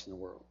Jesus Christ in the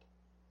world.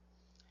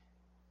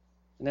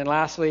 And then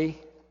lastly,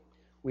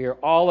 we are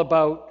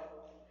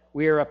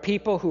a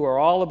people who are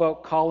all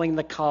about calling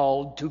the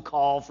called to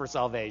call for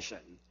salvation.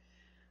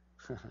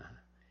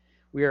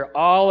 We are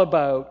all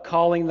about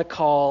calling the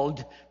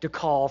called to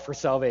call for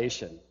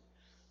salvation.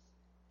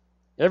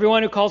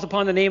 Everyone who calls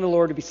upon the name of the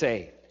Lord to be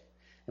saved.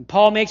 And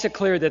Paul makes it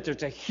clear that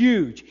there's a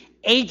huge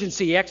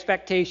agency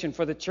expectation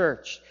for the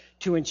church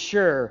to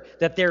ensure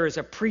that there is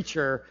a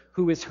preacher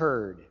who is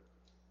heard.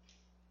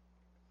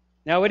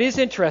 Now, it is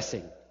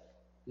interesting,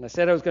 and I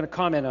said I was going to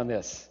comment on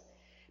this.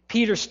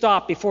 Peter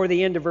stopped before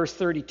the end of verse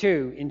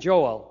 32 in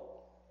Joel,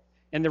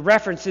 and the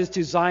references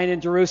to Zion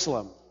and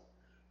Jerusalem.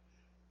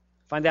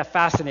 I find that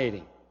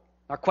fascinating.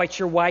 Not quite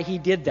sure why he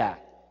did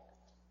that.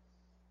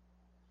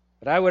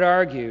 But I would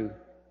argue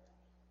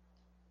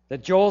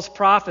that Joel's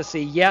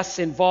prophecy, yes,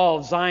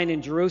 involves Zion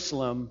and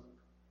Jerusalem.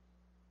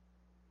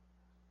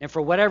 And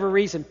for whatever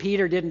reason,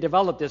 Peter didn't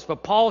develop this,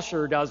 but Paul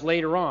sure does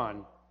later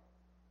on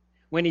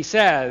when he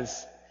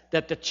says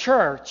that the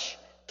church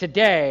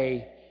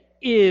today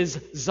is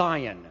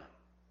Zion.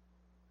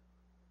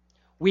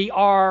 We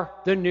are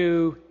the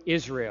new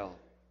Israel.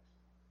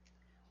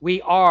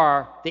 We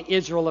are the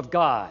Israel of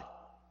God.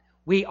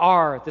 We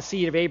are the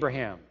seed of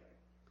Abraham.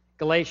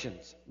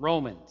 Galatians,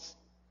 Romans,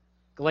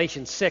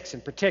 Galatians 6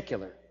 in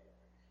particular.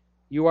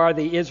 You are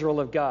the Israel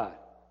of God.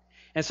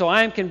 And so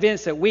I am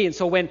convinced that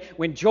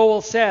when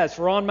Joel says,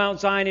 for on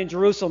Mount Zion in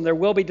Jerusalem there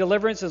will be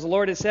deliverance, as the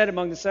Lord has said,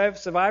 among the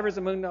survivors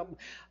among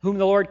whom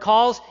the Lord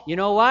calls, you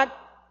know what?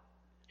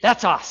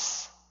 That's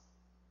us.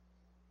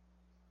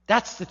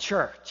 That's the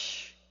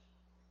church.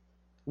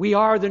 We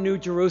are the new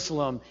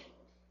Jerusalem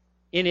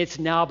in its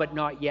now but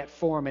not yet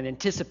form, and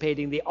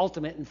anticipating the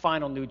ultimate and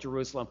final new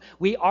Jerusalem.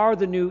 We are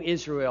the new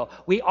Israel.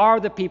 We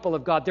are the people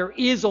of God. There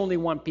is only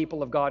one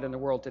people of God in the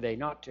world today,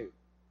 not two.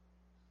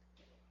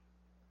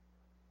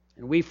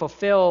 And we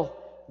fulfill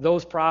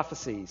those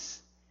prophecies,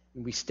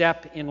 and we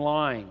step in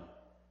line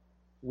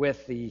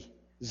with the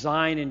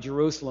Zion and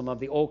Jerusalem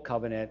of the Old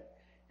Covenant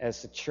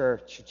as the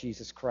church of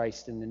Jesus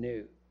Christ in the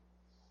New.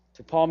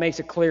 So Paul makes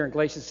it clear in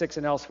Galatians 6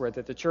 and elsewhere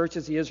that the church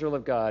is the Israel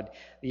of God,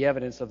 the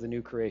evidence of the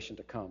new creation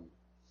to come.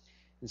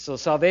 And so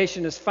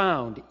salvation is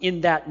found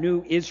in that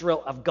new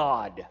Israel of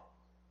God,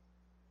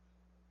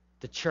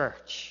 the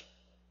church,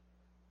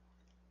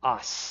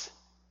 us.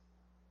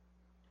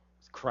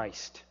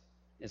 Christ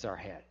is our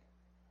head.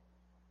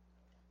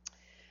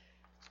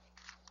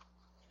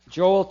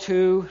 Joel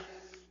 2,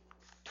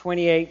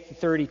 28 to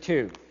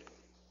 32.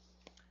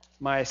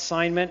 My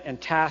assignment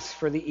and task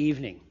for the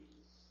evening.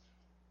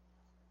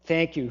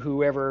 Thank you,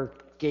 whoever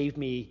gave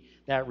me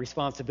that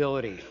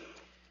responsibility.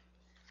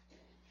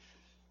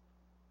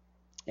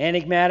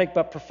 Enigmatic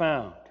but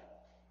profound,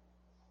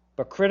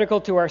 but critical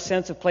to our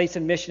sense of place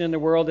and mission in the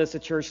world as the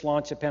church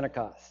launched at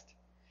Pentecost.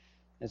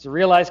 As the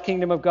realized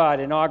kingdom of God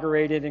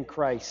inaugurated in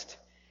Christ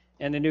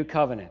and the new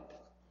covenant.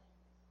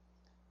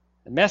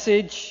 The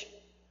message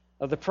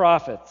of the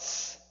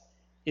prophets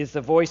is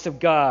the voice of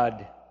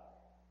God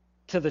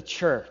to the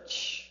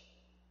church.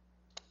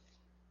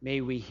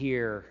 May we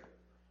hear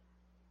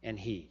and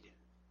heed.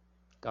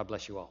 God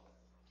bless you all.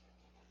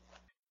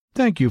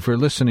 Thank you for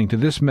listening to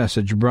this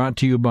message brought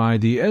to you by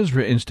the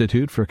Ezra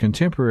Institute for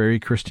Contemporary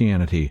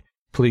Christianity.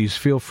 Please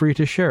feel free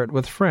to share it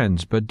with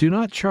friends, but do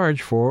not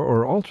charge for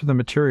or alter the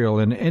material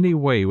in any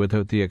way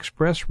without the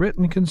express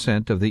written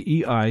consent of the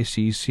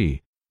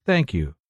EICC. Thank you.